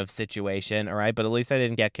kind of situation, all right? But at least I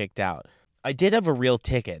didn't get kicked out. I did have a real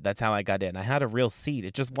ticket. That's how I got in. I had a real seat.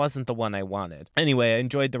 It just wasn't the one I wanted. Anyway, I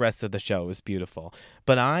enjoyed the rest of the show. It was beautiful.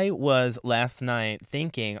 But I was last night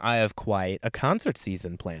thinking I have quite a concert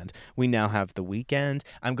season planned. We now have The Weeknd.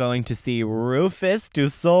 I'm going to see Rufus Du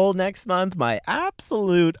Sol next month, my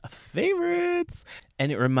absolute favorites.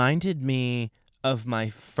 And it reminded me of my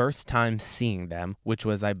first time seeing them, which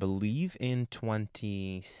was, I believe, in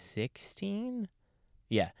 2016.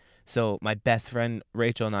 Yeah. So my best friend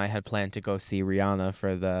Rachel and I had planned to go see Rihanna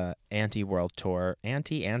for the Anti-World Tour. How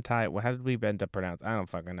did we been to pronounce? I don't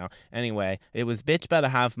fucking know. Anyway, it was Bitch Better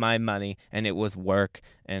Have My Money, and it was work,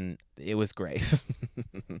 and it was great.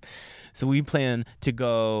 So we planned to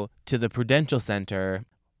go to the Prudential Center.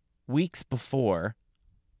 Weeks before,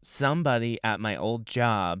 somebody at my old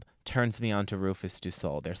job turns me on to Rufus Du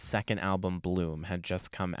Sol. Their second album, Bloom, had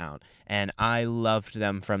just come out, and I loved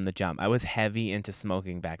them from the jump. I was heavy into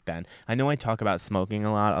smoking back then. I know I talk about smoking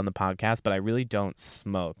a lot on the podcast, but I really don't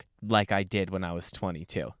smoke like I did when I was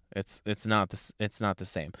 22. It's not the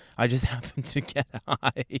same. I just happened to get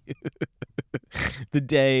high the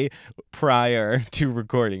day prior to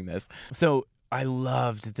recording this. So I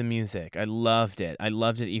loved the music. I loved it. I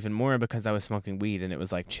loved it even more because I was smoking weed and it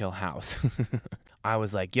was like chill house. I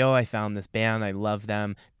was like, yo, I found this band. I love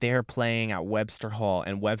them. They're playing at Webster Hall,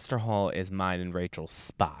 and Webster Hall is mine and Rachel's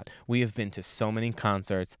spot. We have been to so many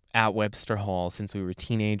concerts at Webster Hall since we were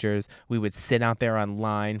teenagers. We would sit out there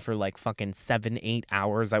online for like fucking 7-8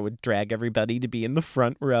 hours. I would drag everybody to be in the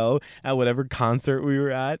front row at whatever concert we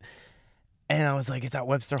were at. And I was like, it's at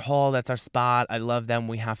Webster Hall. That's our spot. I love them.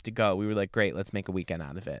 We have to go. We were like, great, let's make a weekend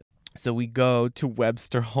out of it. So we go to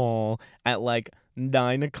Webster Hall at like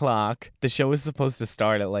 9 o'clock. The show is supposed to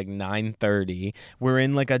start at like 9:30. We're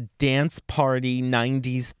in like a dance party,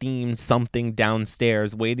 90s themed something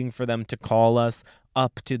downstairs, waiting for them to call us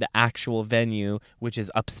up to the actual venue, which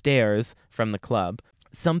is upstairs from the club.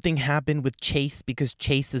 Something happened with Chase because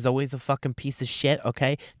Chase is always a fucking piece of shit,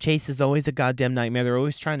 okay? Chase is always a goddamn nightmare. They're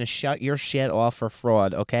always trying to shut your shit off for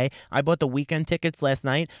fraud, okay? I bought the weekend tickets last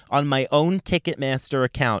night on my own Ticketmaster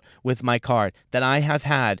account with my card that I have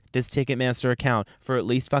had this Ticketmaster account for at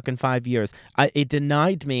least fucking 5 years. It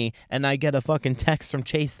denied me, and I get a fucking text from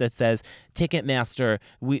Chase that says, Ticketmaster,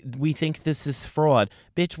 we think this is fraud.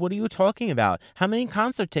 Bitch, what are you talking about? How many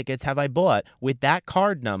concert tickets have I bought with that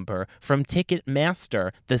card number from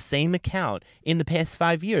Ticketmaster, the same account, in the past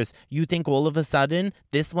 5 years? You think all of a sudden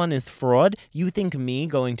this one is fraud? You think me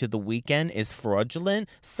going to the weekend is fraudulent?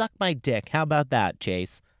 Suck my dick. How about that,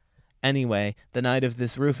 Chase? Anyway, the night of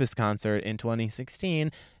this Rufus concert in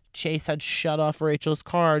 2016, Chase had shut off Rachel's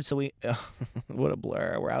card, so what a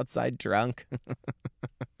blur. We're outside drunk.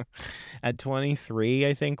 At 23,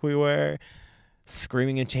 I think we were,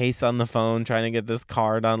 screaming at Chase on the phone, trying to get this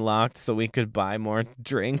card unlocked so we could buy more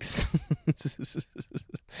drinks.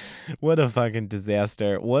 What a fucking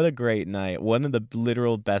disaster. What a great night. One of the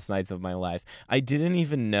literal best nights of my life. I didn't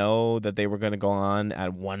even know that they were going to go on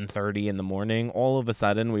at 1:30 in the morning. All of a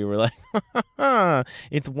sudden, we were like,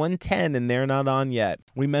 it's 1:10 and they're not on yet.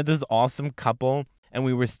 We met this awesome couple, and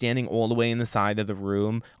we were standing all the way in the side of the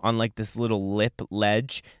room on like this little lip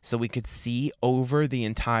ledge so we could see over the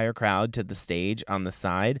entire crowd to the stage on the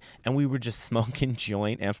side. And we were just smoking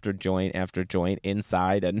joint after joint after joint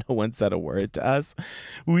inside, and no one said a word to us.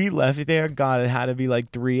 We left there. God, it had to be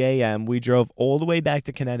like 3 a.m. We drove all the way back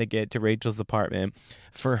to Connecticut to Rachel's apartment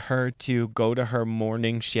for her to go to her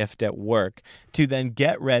morning shift at work, to then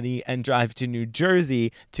get ready and drive to New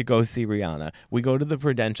Jersey to go see Rihanna. We go to the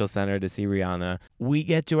Prudential Center to see Rihanna. We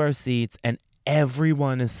get to our seats and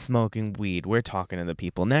everyone is smoking weed. We're talking to the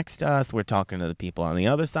people next to us. We're talking to the people on the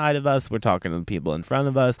other side of us. We're talking to the people in front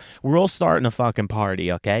of us. We're all starting a fucking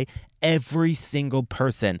party, okay? Every single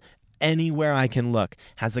person, anywhere I can look,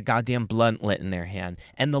 has a goddamn blunt lit in their hand,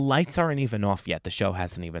 and the lights aren't even off yet. The show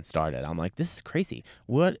hasn't even started. I'm like, this is crazy.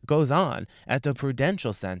 What goes on at the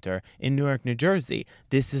Prudential Center in Newark, New Jersey?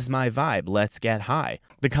 This is my vibe. Let's get high.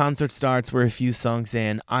 The concert starts. We're a few songs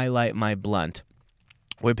in. I light my blunt.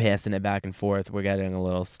 We're passing it back and forth. We're getting a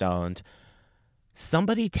little stoned.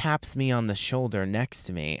 Somebody taps me on the shoulder next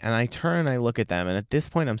to me, and I turn and I look at them, and at this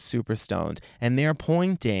point I'm super stoned, and they're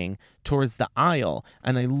pointing towards the aisle,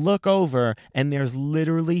 and I look over, and there's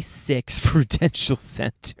literally 6 Prudential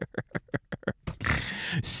Center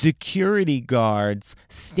security guards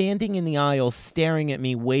standing in the aisle, staring at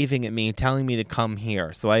me, waving at me, telling me to come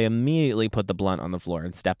here. So I immediately put the blunt on the floor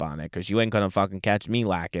and step on it, because you ain't gonna fucking catch me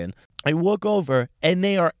lacking. I look over, and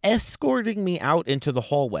they are escorting me out into the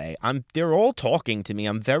hallway. They're all talking to me.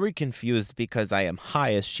 I'm very confused because I am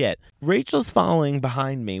high as shit. Rachel's following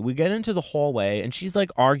behind me. We get into the hallway, and she's like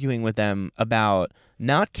arguing with them about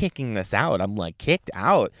not kicking us out. I'm like, kicked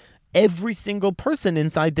out? Every single person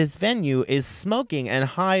inside this venue is smoking and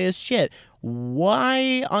high as shit.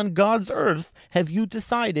 Why on God's earth have you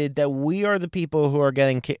decided that we are the people who are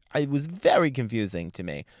getting kicked? It was very confusing to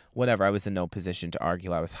me. Whatever, I was in no position to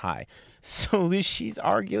argue. I was high. So she's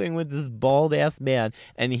arguing with this bald-ass man,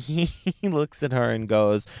 and he looks at her and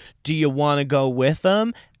goes, do you want to go with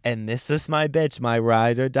them? And this is my bitch, my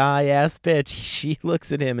ride or die ass bitch. She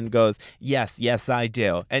looks at him and goes, yes, I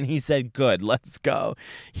do. And he said, good, let's go.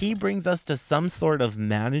 He brings us to some sort of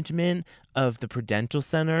management of the Prudential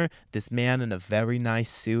Center. This man in a very nice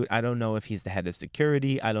suit. I don't know if he's the head of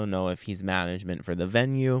security. I don't know if he's management for the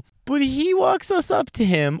venue. But he walks us up to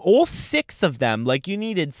him, all 6 of them, like you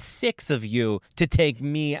needed 6 of you to take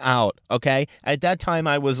me out, okay? At that time,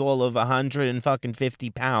 I was all of 150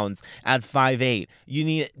 pounds at 5'8". You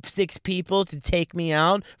need 6 people to take me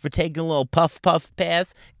out for taking a little puff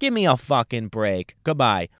pass? Give me a fucking break.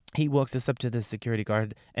 Goodbye. He walks us up to the security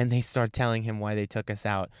guard, and they start telling him why they took us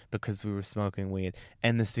out, because we were smoking weed.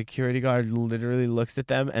 And the security guard literally looks at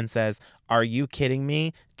them and says, are you kidding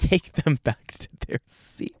me? Take them back to their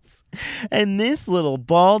seats. And this little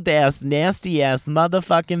bald-ass, nasty-ass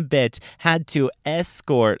motherfucking bitch had to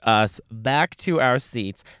escort us back to our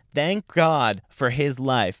seats. Thank God for his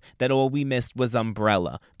life that all we missed was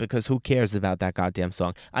Umbrella, because who cares about that goddamn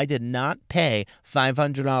song? I did not pay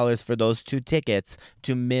 $500 for those 2 tickets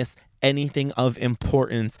to miss anything of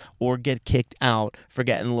importance or get kicked out for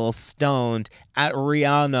getting a little stoned at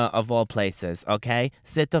Rihanna of all places, okay?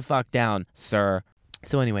 Sit the fuck down, sir.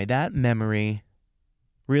 So anyway, that memory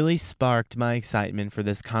really sparked my excitement for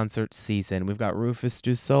this concert season. We've got Rufus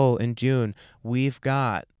Du Sol in June. We've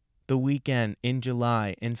got The Weeknd in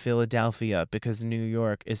July in Philadelphia because New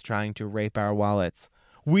York is trying to rape our wallets.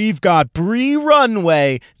 We've got Bree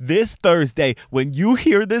Runway this Thursday. When you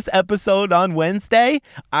hear this episode on Wednesday,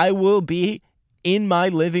 I will be in my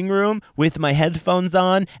living room with my headphones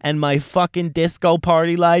on and my fucking disco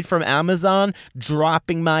party light from Amazon,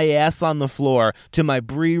 dropping my ass on the floor to my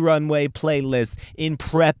Bree Runway playlist in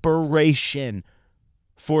preparation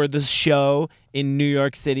for the show in New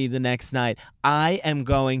York City the next night. I am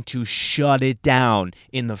going to shut it down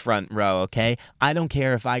in the front row, okay? I don't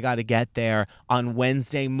care if I got to get there on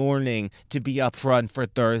Wednesday morning to be up front for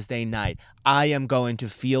Thursday night. I am going to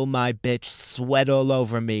feel my bitch sweat all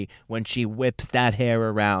over me when she whips that hair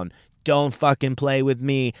around. Don't fucking play with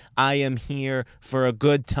me. I am here for a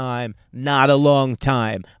good time, not a long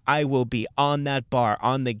time. I will be on that bar,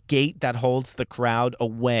 on the gate that holds the crowd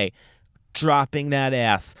away, dropping that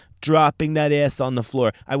ass on the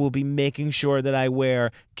floor. I will be making sure that I wear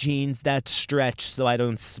jeans that stretch so I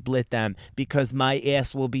don't split them, because my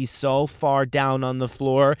ass will be so far down on the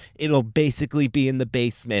floor, it'll basically be in the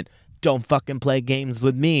basement. Don't fucking play games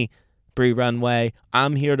with me, Bree Runway.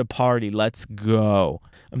 I'm here to party. Let's go.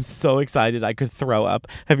 I'm so excited I could throw up.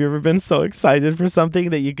 Have you ever been so excited for something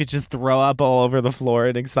that you could just throw up all over the floor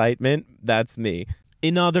in excitement? That's me.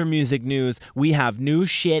 In other music news, we have new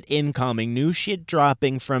shit incoming, new shit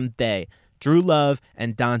dropping from They, Drew Love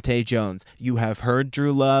and Dante Jones. You have heard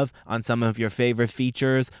Drew Love on some of your favorite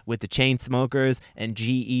features with the Chainsmokers and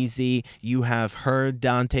G-Eazy. You have heard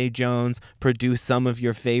Dante Jones produce some of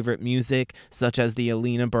your favorite music, such as the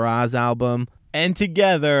Alina Baraz album. And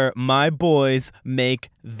together, my boys make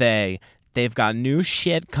They. They've got new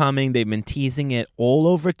shit coming. They've been teasing it all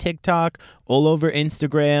over TikTok, all over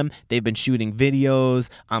Instagram. They've been shooting videos.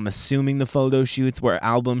 I'm assuming the photo shoots were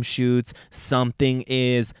album shoots. Something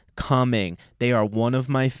is coming. They are one of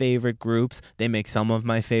my favorite groups. They make some of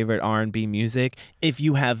my favorite R&B music. If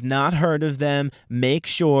you have not heard of them, make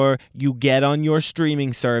sure you get on your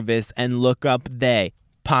streaming service and look up They.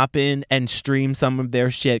 Pop in and stream some of their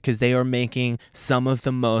shit, because they are making some of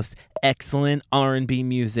the most excellent R&B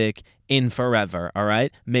music in forever, all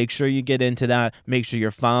right? Make sure you get into that. Make sure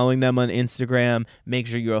you're following them on Instagram. Make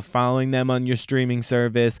sure you're following them on your streaming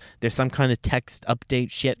service. There's some kind of text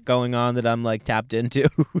update shit going on that I'm like tapped into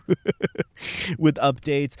with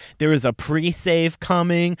updates. There is a pre-save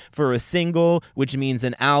coming for a single, which means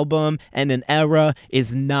an album and an era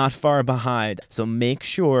is not far behind. So make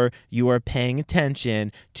sure you are paying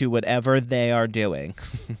attention to whatever they are doing.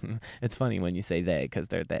 It's funny when you say they, because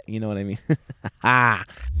they're they. You know what I mean?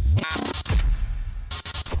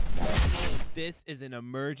 This is an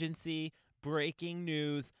emergency breaking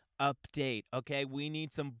news update, okay? We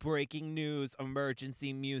need some breaking news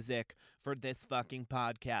emergency music for this fucking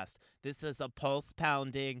podcast. This is a pulse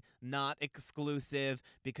pounding, not exclusive,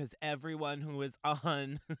 because everyone who is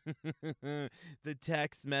on the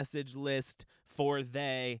text message list for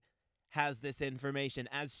They has this information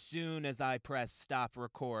as soon as I press stop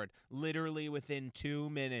record. Literally within 2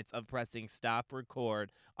 minutes of pressing stop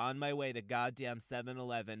record on my way to goddamn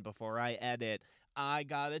 7-Eleven before I edit, I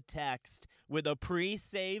got a text with a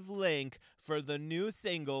pre-save link for the new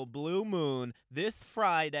single Blue Moon this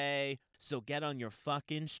Friday. So get on your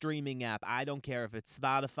fucking streaming app. I don't care if it's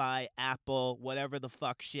Spotify, Apple, whatever the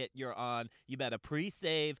fuck shit you're on. You better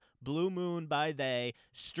pre-save Blue Moon by They.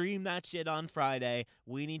 Stream that shit on Friday.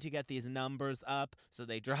 We need to get these numbers up so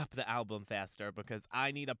they drop the album faster because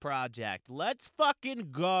I need a project. Let's fucking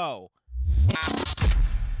go.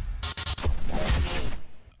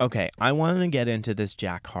 Okay, I want to get into this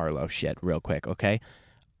Jack Harlow shit real quick, okay?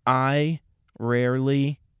 I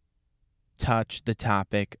rarely touch the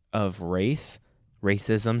topic of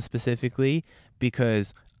racism specifically,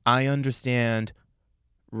 because I understand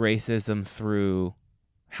racism through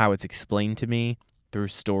how it's explained to me, through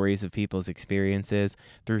stories of people's experiences,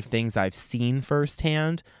 through things I've seen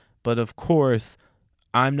firsthand. But of course,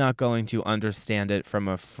 I'm not going to understand it from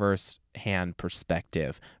a first-hand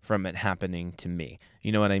perspective, from it happening to me.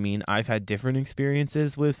 You know what I mean? I've had different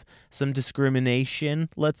experiences with some discrimination,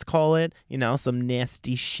 let's call it. You know, some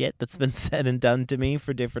nasty shit that's been said and done to me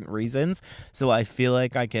for different reasons. So I feel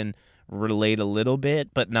like I can relate a little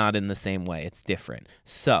bit, but not in the same way. It's different.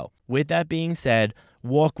 So, with that being said,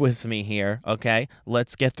 walk with me here, okay?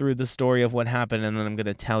 Let's get through the story of what happened, and then I'm going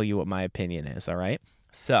to tell you what my opinion is, all right?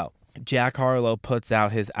 So, Jack Harlow puts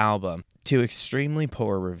out his album to extremely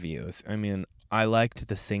poor reviews. I mean, I liked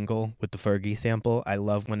the single with the Fergie sample. I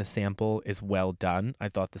love when a sample is well done. I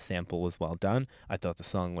thought the sample was well done. I thought the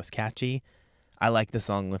song was catchy. I like the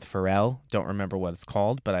song with Pharrell. Don't remember what it's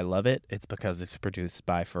called, but I love it. It's because it's produced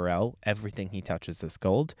by Pharrell. Everything he touches is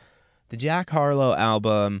gold. The Jack Harlow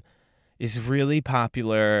album is really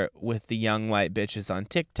popular with the young white bitches on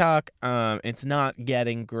TikTok. It's not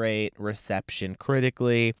getting great reception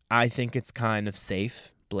critically. I think it's kind of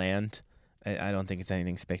safe, bland. I don't think it's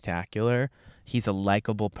anything spectacular. He's a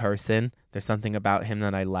likable person. There's something about him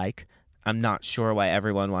that I like. I'm not sure why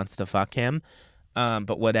everyone wants to fuck him.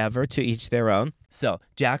 But whatever, to each their own. So,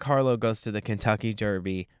 Jack Harlow goes to the Kentucky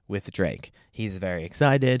Derby with Drake. He's very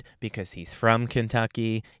excited because he's from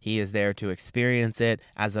Kentucky. He is there to experience it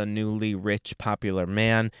as a newly rich, popular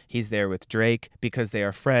man. He's there with Drake because they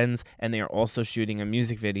are friends, and they are also shooting a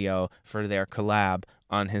music video for their collab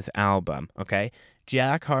on his album, okay?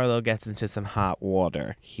 Jack Harlow gets into some hot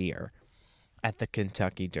water here at the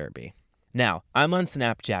Kentucky Derby. Now, I'm on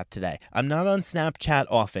Snapchat today. I'm not on Snapchat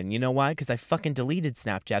often. You know why? Because I fucking deleted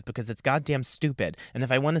Snapchat because it's goddamn stupid. And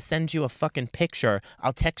if I want to send you a fucking picture,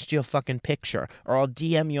 I'll text you a fucking picture. Or I'll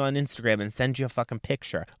DM you on Instagram and send you a fucking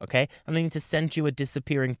picture, okay? I don't need to send you a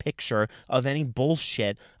disappearing picture of any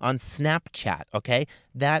bullshit on Snapchat, okay?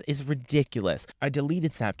 That is ridiculous. I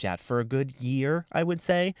deleted Snapchat for a good year, I would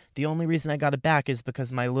say. The only reason I got it back is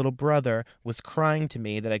because my little brother was crying to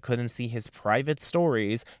me that I couldn't see his private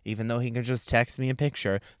stories, even though he could just text me a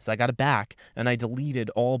picture. So I got it back, and I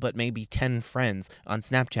deleted all but maybe 10 friends on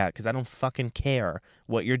Snapchat because I don't fucking care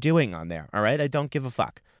what you're doing on there, all right? I don't give a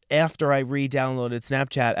fuck. After I re-downloaded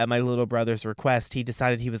Snapchat at my little brother's request, he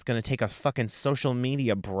decided he was going to take a fucking social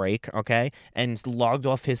media break, okay? And logged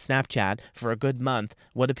off his Snapchat for a good month.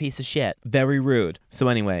 What a piece of shit. Very rude. So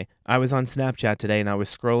anyway, I was on Snapchat today and I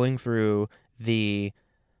was scrolling through they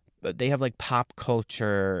have like pop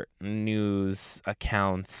culture news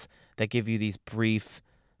accounts that give you these brief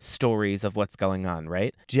stories of what's going on,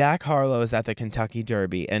 right? Jack Harlow is at the Kentucky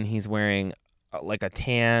Derby and he's wearing like a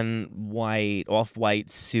tan, white, off-white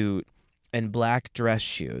suit and black dress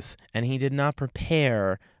shoes. And he did not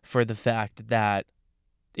prepare for the fact that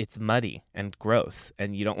it's muddy and gross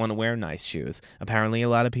and you don't want to wear nice shoes. Apparently, a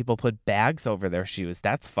lot of people put bags over their shoes.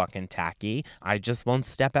 That's fucking tacky. I just won't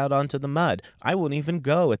step out onto the mud. I won't even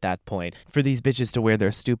go at that point for these bitches to wear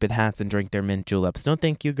their stupid hats and drink their mint juleps. No,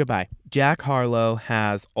 thank you. Goodbye. Jack Harlow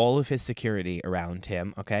has all of his security around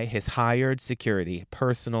him, okay? His hired security,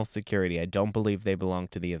 personal security. I don't believe they belong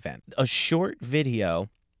to the event. A short video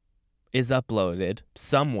is uploaded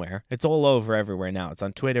somewhere. It's all over everywhere now. It's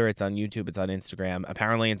on Twitter, it's on YouTube, it's on Instagram.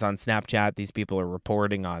 Apparently it's on Snapchat. These people are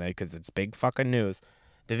reporting on it because it's big fucking news.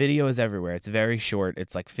 The video is everywhere. It's very short.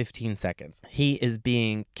 It's like 15 seconds. He is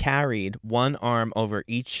being carried, one arm over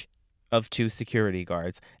each of two security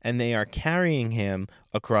guards, and they are carrying him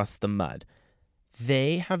across the mud.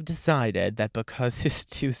 They have decided that because his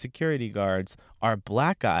two security guards are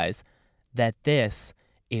black guys, that this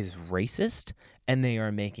is racist, and they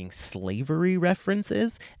are making slavery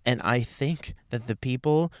references. And I think that the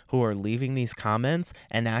people who are leaving these comments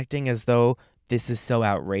and acting as though this is so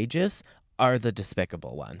outrageous are the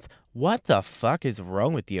despicable ones. What the fuck is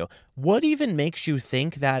wrong with you? What even makes you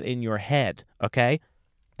think that in your head? Okay?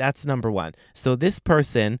 That's number one. So this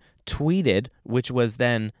person tweeted, which was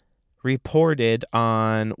then reported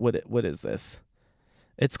on, what is this?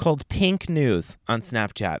 It's called Pink News on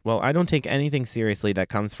Snapchat. Well, I don't take anything seriously that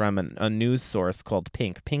comes from a news source called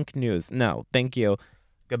Pink News. No, thank you.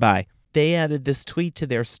 Goodbye. They added this tweet to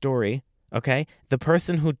their story Okay? The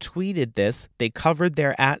person who tweeted this, they covered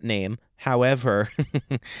their @ name. However,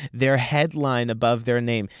 their headline above their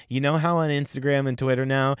name. You know how on Instagram and Twitter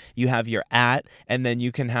now you have your @ and then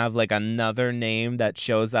you can have like another name that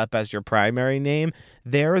shows up as your primary name?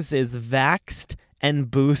 Theirs is Vaxxed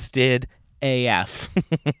and Boosted AF.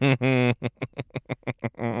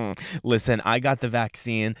 Listen, I got the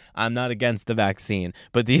vaccine. I'm not against the vaccine.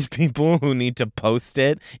 But these people who need to post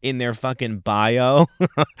it in their fucking bio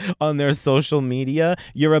on their social media,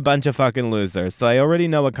 you're a bunch of fucking losers. So I already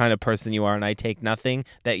know what kind of person you are, and I take nothing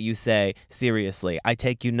that you say seriously. I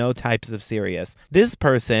take you no types of serious. This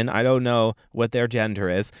person, I don't know what their gender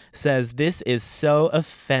is, says this is so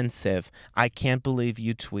offensive. I can't believe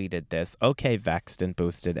you tweeted this. Okay, Vexed and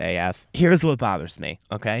Boosted AF. Here's what bothers me,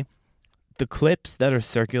 okay? The clips that are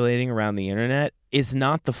circulating around the internet is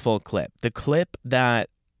not the full clip. The clip that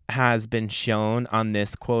has been shown on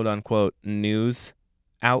this quote-unquote news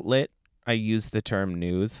outlet, I use the term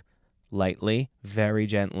news lightly, very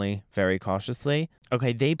gently, very cautiously.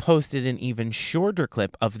 Okay, they posted an even shorter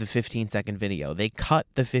clip of the 15-second video. They cut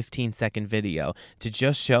the 15-second video to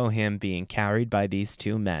just show him being carried by these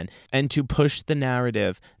two men and to push the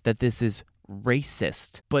narrative that this is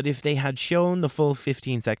racist. But if they had shown the full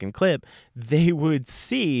 15-second clip, they would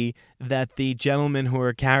see that the gentlemen who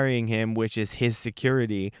are carrying him, which is his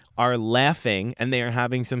security, are laughing and they are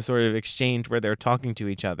having some sort of exchange where they're talking to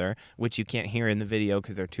each other, which you can't hear in the video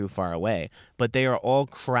because they're too far away. But they are all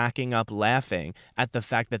cracking up laughing at the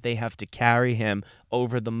fact that they have to carry him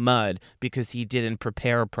over the mud because he didn't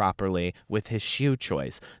prepare properly with his shoe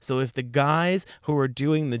choice. So if the guys who are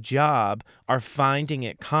doing the job are finding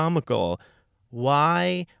it comical,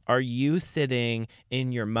 why are you sitting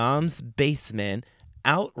in your mom's basement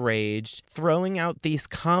outraged, throwing out these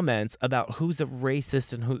comments about who's a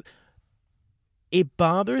racist and who? It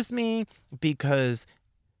bothers me because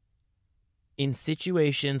in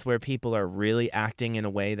situations where people are really acting in a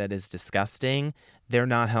way that is disgusting, they're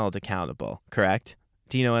not held accountable, correct?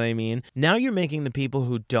 Do you know what I mean? Now you're making the people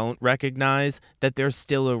who don't recognize that there's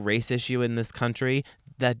still a race issue in this country,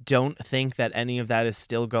 that don't think that any of that is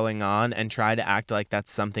still going on and try to act like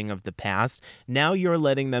that's something of the past. Now you're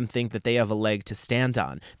letting them think that they have a leg to stand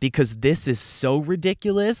on because this is so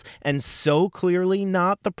ridiculous and so clearly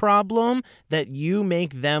not the problem that you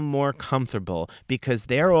make them more comfortable because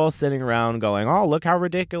they're all sitting around going, oh, look how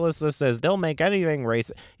ridiculous this is. They'll make anything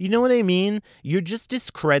racist. You know what I mean? You're just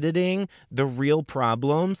discrediting the real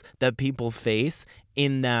problems that people face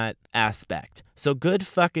in that aspect. So good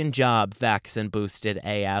fucking job, Vax and Boosted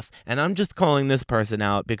AF. And I'm just calling this person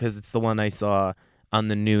out because it's the one I saw on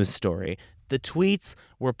the news story. The tweets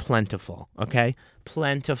were plentiful, okay?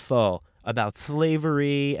 Plentiful about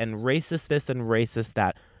slavery and racist this and racist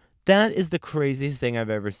that. That is the craziest thing I've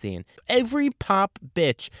ever seen. Every pop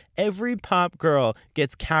bitch, every pop girl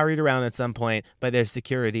gets carried around at some point by their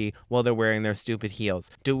security while they're wearing their stupid heels.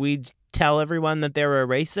 Do we tell everyone that they're a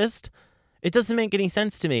racist? It doesn't make any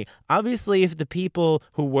sense to me. Obviously, if the people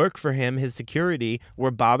who work for him, his security, were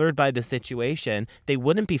bothered by the situation, they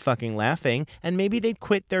wouldn't be fucking laughing, and maybe they'd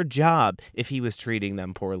quit their job if he was treating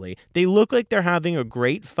them poorly. They look like they're having a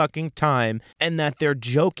great fucking time and that they're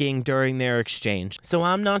joking during their exchange. So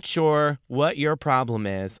I'm not sure what your problem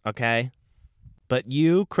is, okay? But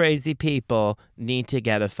you crazy people need to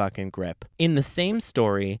get a fucking grip. In the same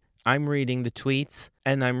story, I'm reading the tweets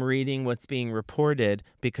and I'm reading what's being reported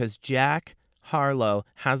because Jack Harlow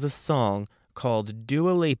has a song called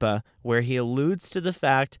Dua Lipa where he alludes to the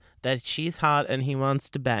fact that she's hot and he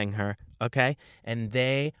wants to bang her, okay? And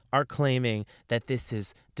they are claiming that this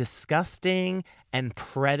is disgusting and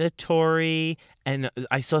predatory, and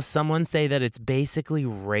I saw someone say that it's basically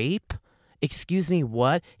rape. Excuse me,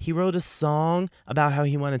 what? He wrote a song about how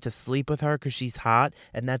he wanted to sleep with her because she's hot,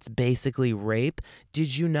 and that's basically rape?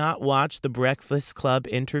 Did you not watch the Breakfast Club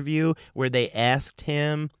interview where they asked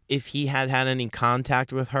him if he had had any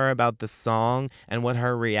contact with her about the song and what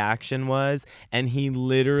her reaction was? And he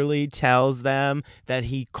literally tells them that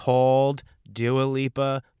he called Dua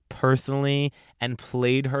Lipa personally and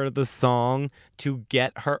played her the song to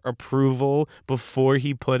get her approval before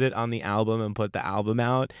he put it on the album and put the album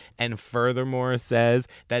out, and furthermore says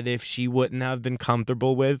that if she wouldn't have been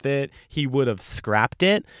comfortable with it, he would have scrapped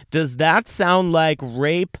it. Does that sound like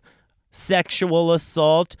rape, sexual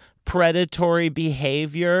assault, predatory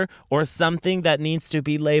behavior or something that needs to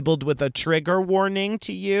be labeled with a trigger warning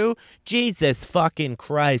to you? Jesus fucking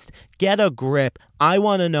Christ. Get a grip. I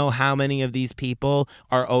want to know how many of these people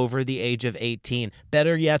are over the age of 18.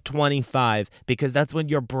 Better yet, 25, because that's when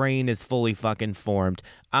your brain is fully fucking formed.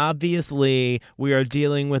 Obviously, we are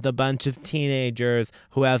dealing with a bunch of teenagers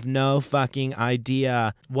who have no fucking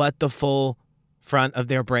idea what the full front of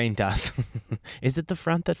their brain does. Is it the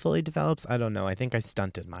front that fully develops? I don't know. I think I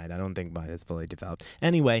stunted mine. I don't think mine is fully developed.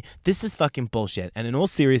 Anyway, this is fucking bullshit. And in all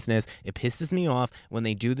seriousness, it pisses me off when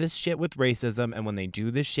they do this shit with racism and when they do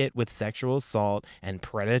this shit with sexual assault and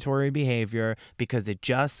predatory behavior, because it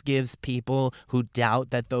just gives people who doubt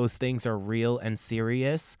that those things are real and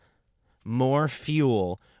serious more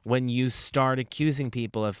fuel when you start accusing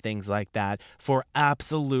people of things like that for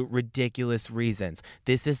absolute ridiculous reasons.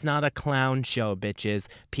 This is not a clown show, bitches.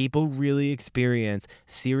 People really experience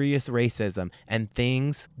serious racism and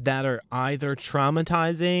things that are either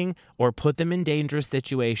traumatizing or put them in dangerous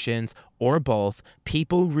situations or both.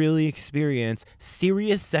 People really experience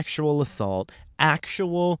serious sexual assault,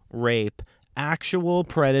 actual rape, actual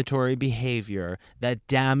predatory behavior that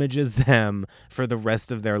damages them for the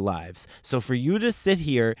rest of their lives. So for you to sit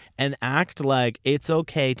here and act like it's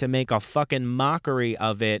okay to make a fucking mockery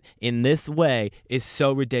of it in this way is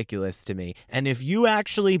so ridiculous to me. And if you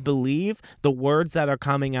actually believe the words that are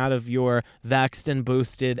coming out of your vaxxed and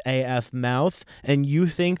boosted AF mouth, and you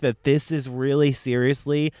think that this is really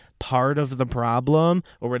seriously part of the problem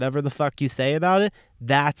or whatever the fuck you say about it,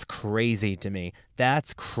 that's crazy to me.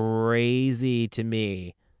 That's crazy to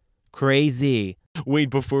me. Crazy. Wait,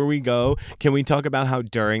 before we go, can we talk about how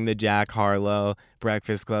during the Jack Harlow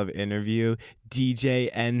Breakfast Club interview, DJ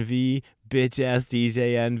Envy, bitch-ass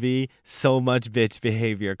DJ Envy, so much bitch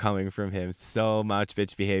behavior coming from him. So much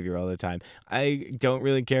bitch behavior all the time. I don't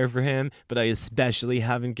really care for him, but I especially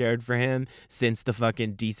haven't cared for him since the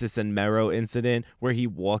fucking Desus and Mero incident where he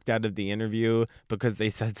walked out of the interview because they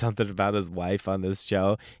said something about his wife on this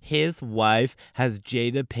show. His wife has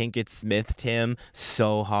Jada Pinkett Smithed him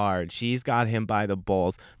so hard. She's got him by the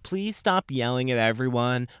balls. Please stop yelling at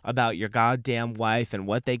everyone about your goddamn wife and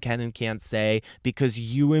what they can and can't say because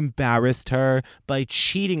you embarrassed her by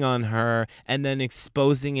cheating on her and then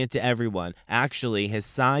exposing it to everyone. Actually, his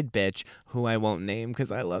side bitch, who I won't name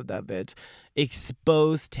because I love that bitch,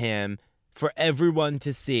 exposed him for everyone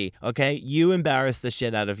to see, okay? You embarrassed the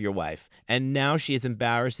shit out of your wife, and now she is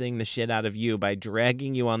embarrassing the shit out of you by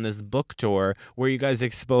dragging you on this book tour where you guys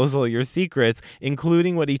expose all your secrets,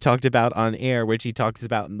 including what he talked about on air, which he talks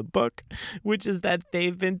about in the book, which is that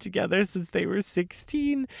they've been together since they were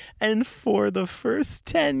 16, and for the first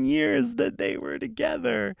 10 years that they were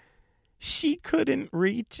together, she couldn't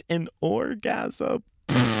reach an orgasm.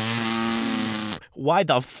 Why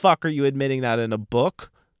the fuck are you admitting that in a book?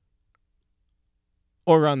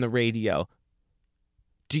 Or on the radio?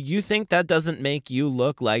 Do you think that doesn't make you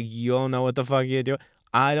look like you don't know what the fuck you're doing?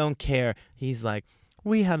 I don't care. He's like,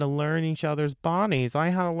 we had to learn each other's bodies. I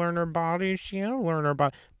had to learn her body. She had to learn her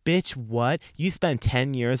body. Bitch, what? You spent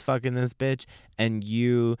 10 years fucking this bitch and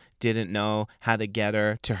you didn't know how to get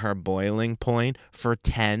her to her boiling point for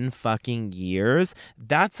 10 fucking years?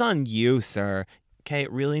 That's on you, sir. Okay,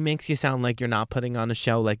 it really makes you sound like you're not putting on a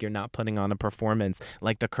show, like you're not putting on a performance,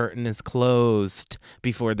 like the curtain is closed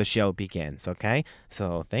before the show begins, okay?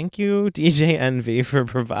 So thank you, DJ Envy, for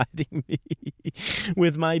providing me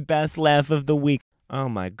with my best laugh of the week. Oh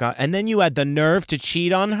my God. And then you had the nerve to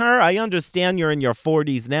cheat on her? I understand you're in your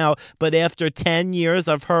 40s now, but after 10 years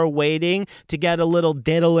of her waiting to get a little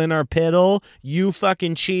diddle in her piddle, you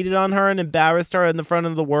fucking cheated on her and embarrassed her in the front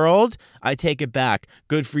of the world? I take it back.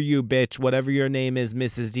 Good for you, bitch. Whatever your name is,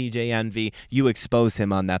 Mrs. DJ Envy, you expose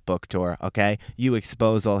him on that book tour, okay? You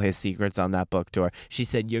expose all his secrets on that book tour. She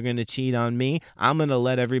said, you're going to cheat on me? I'm going to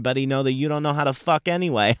let everybody know that you don't know how to fuck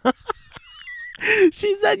anyway.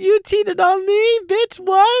 She said, you cheated on me, bitch,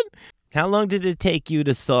 what? How long did it take you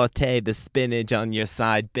to saute the spinach on your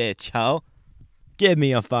side, bitch, ho? Give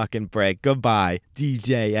me a fucking break. Goodbye,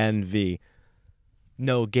 DJ Envy.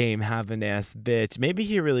 No game having ass bitch. Maybe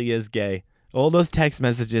he really is gay. All those text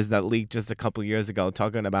messages that leaked just a couple years ago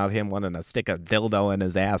talking about him wanting to stick a dildo in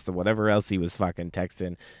his ass or whatever else he was fucking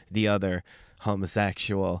texting the other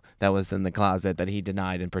homosexual that was in the closet that he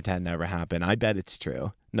denied and pretend never happened. I bet it's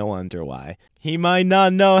true. No wonder why. He might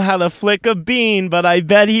not know how to flick a bean, but I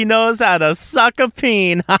bet he knows how to suck a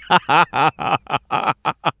peen.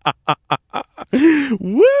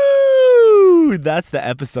 Woo! That's the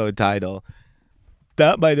episode title.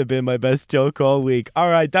 That might have been my best joke all week. All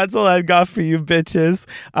right, that's all I've got for you, bitches.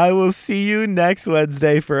 I will see you next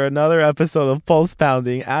Wednesday for another episode of Pulse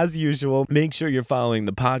Pounding. As usual, make sure you're following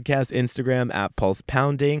the podcast Instagram at Pulse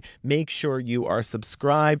Pounding. Make sure you are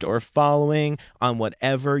subscribed or following on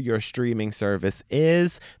whatever your streaming service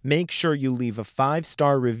is. Make sure you leave a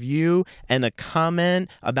 5-star review and a comment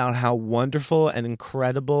about how wonderful and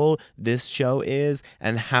incredible this show is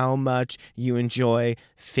and how much you enjoy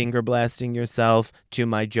finger blasting yourself to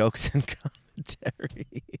my jokes and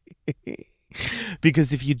commentary.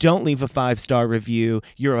 Because if you don't leave a 5-star review,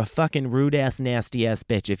 you're a fucking rude ass, nasty ass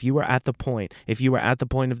bitch. If you were at the point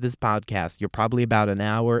of this podcast, you're probably about an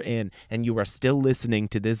hour in and you are still listening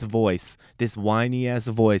to this voice, this whiny ass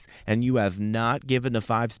voice, and you have not given a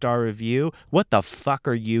 5-star review, what the fuck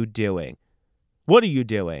are you doing? What are you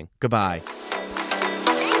doing? Goodbye.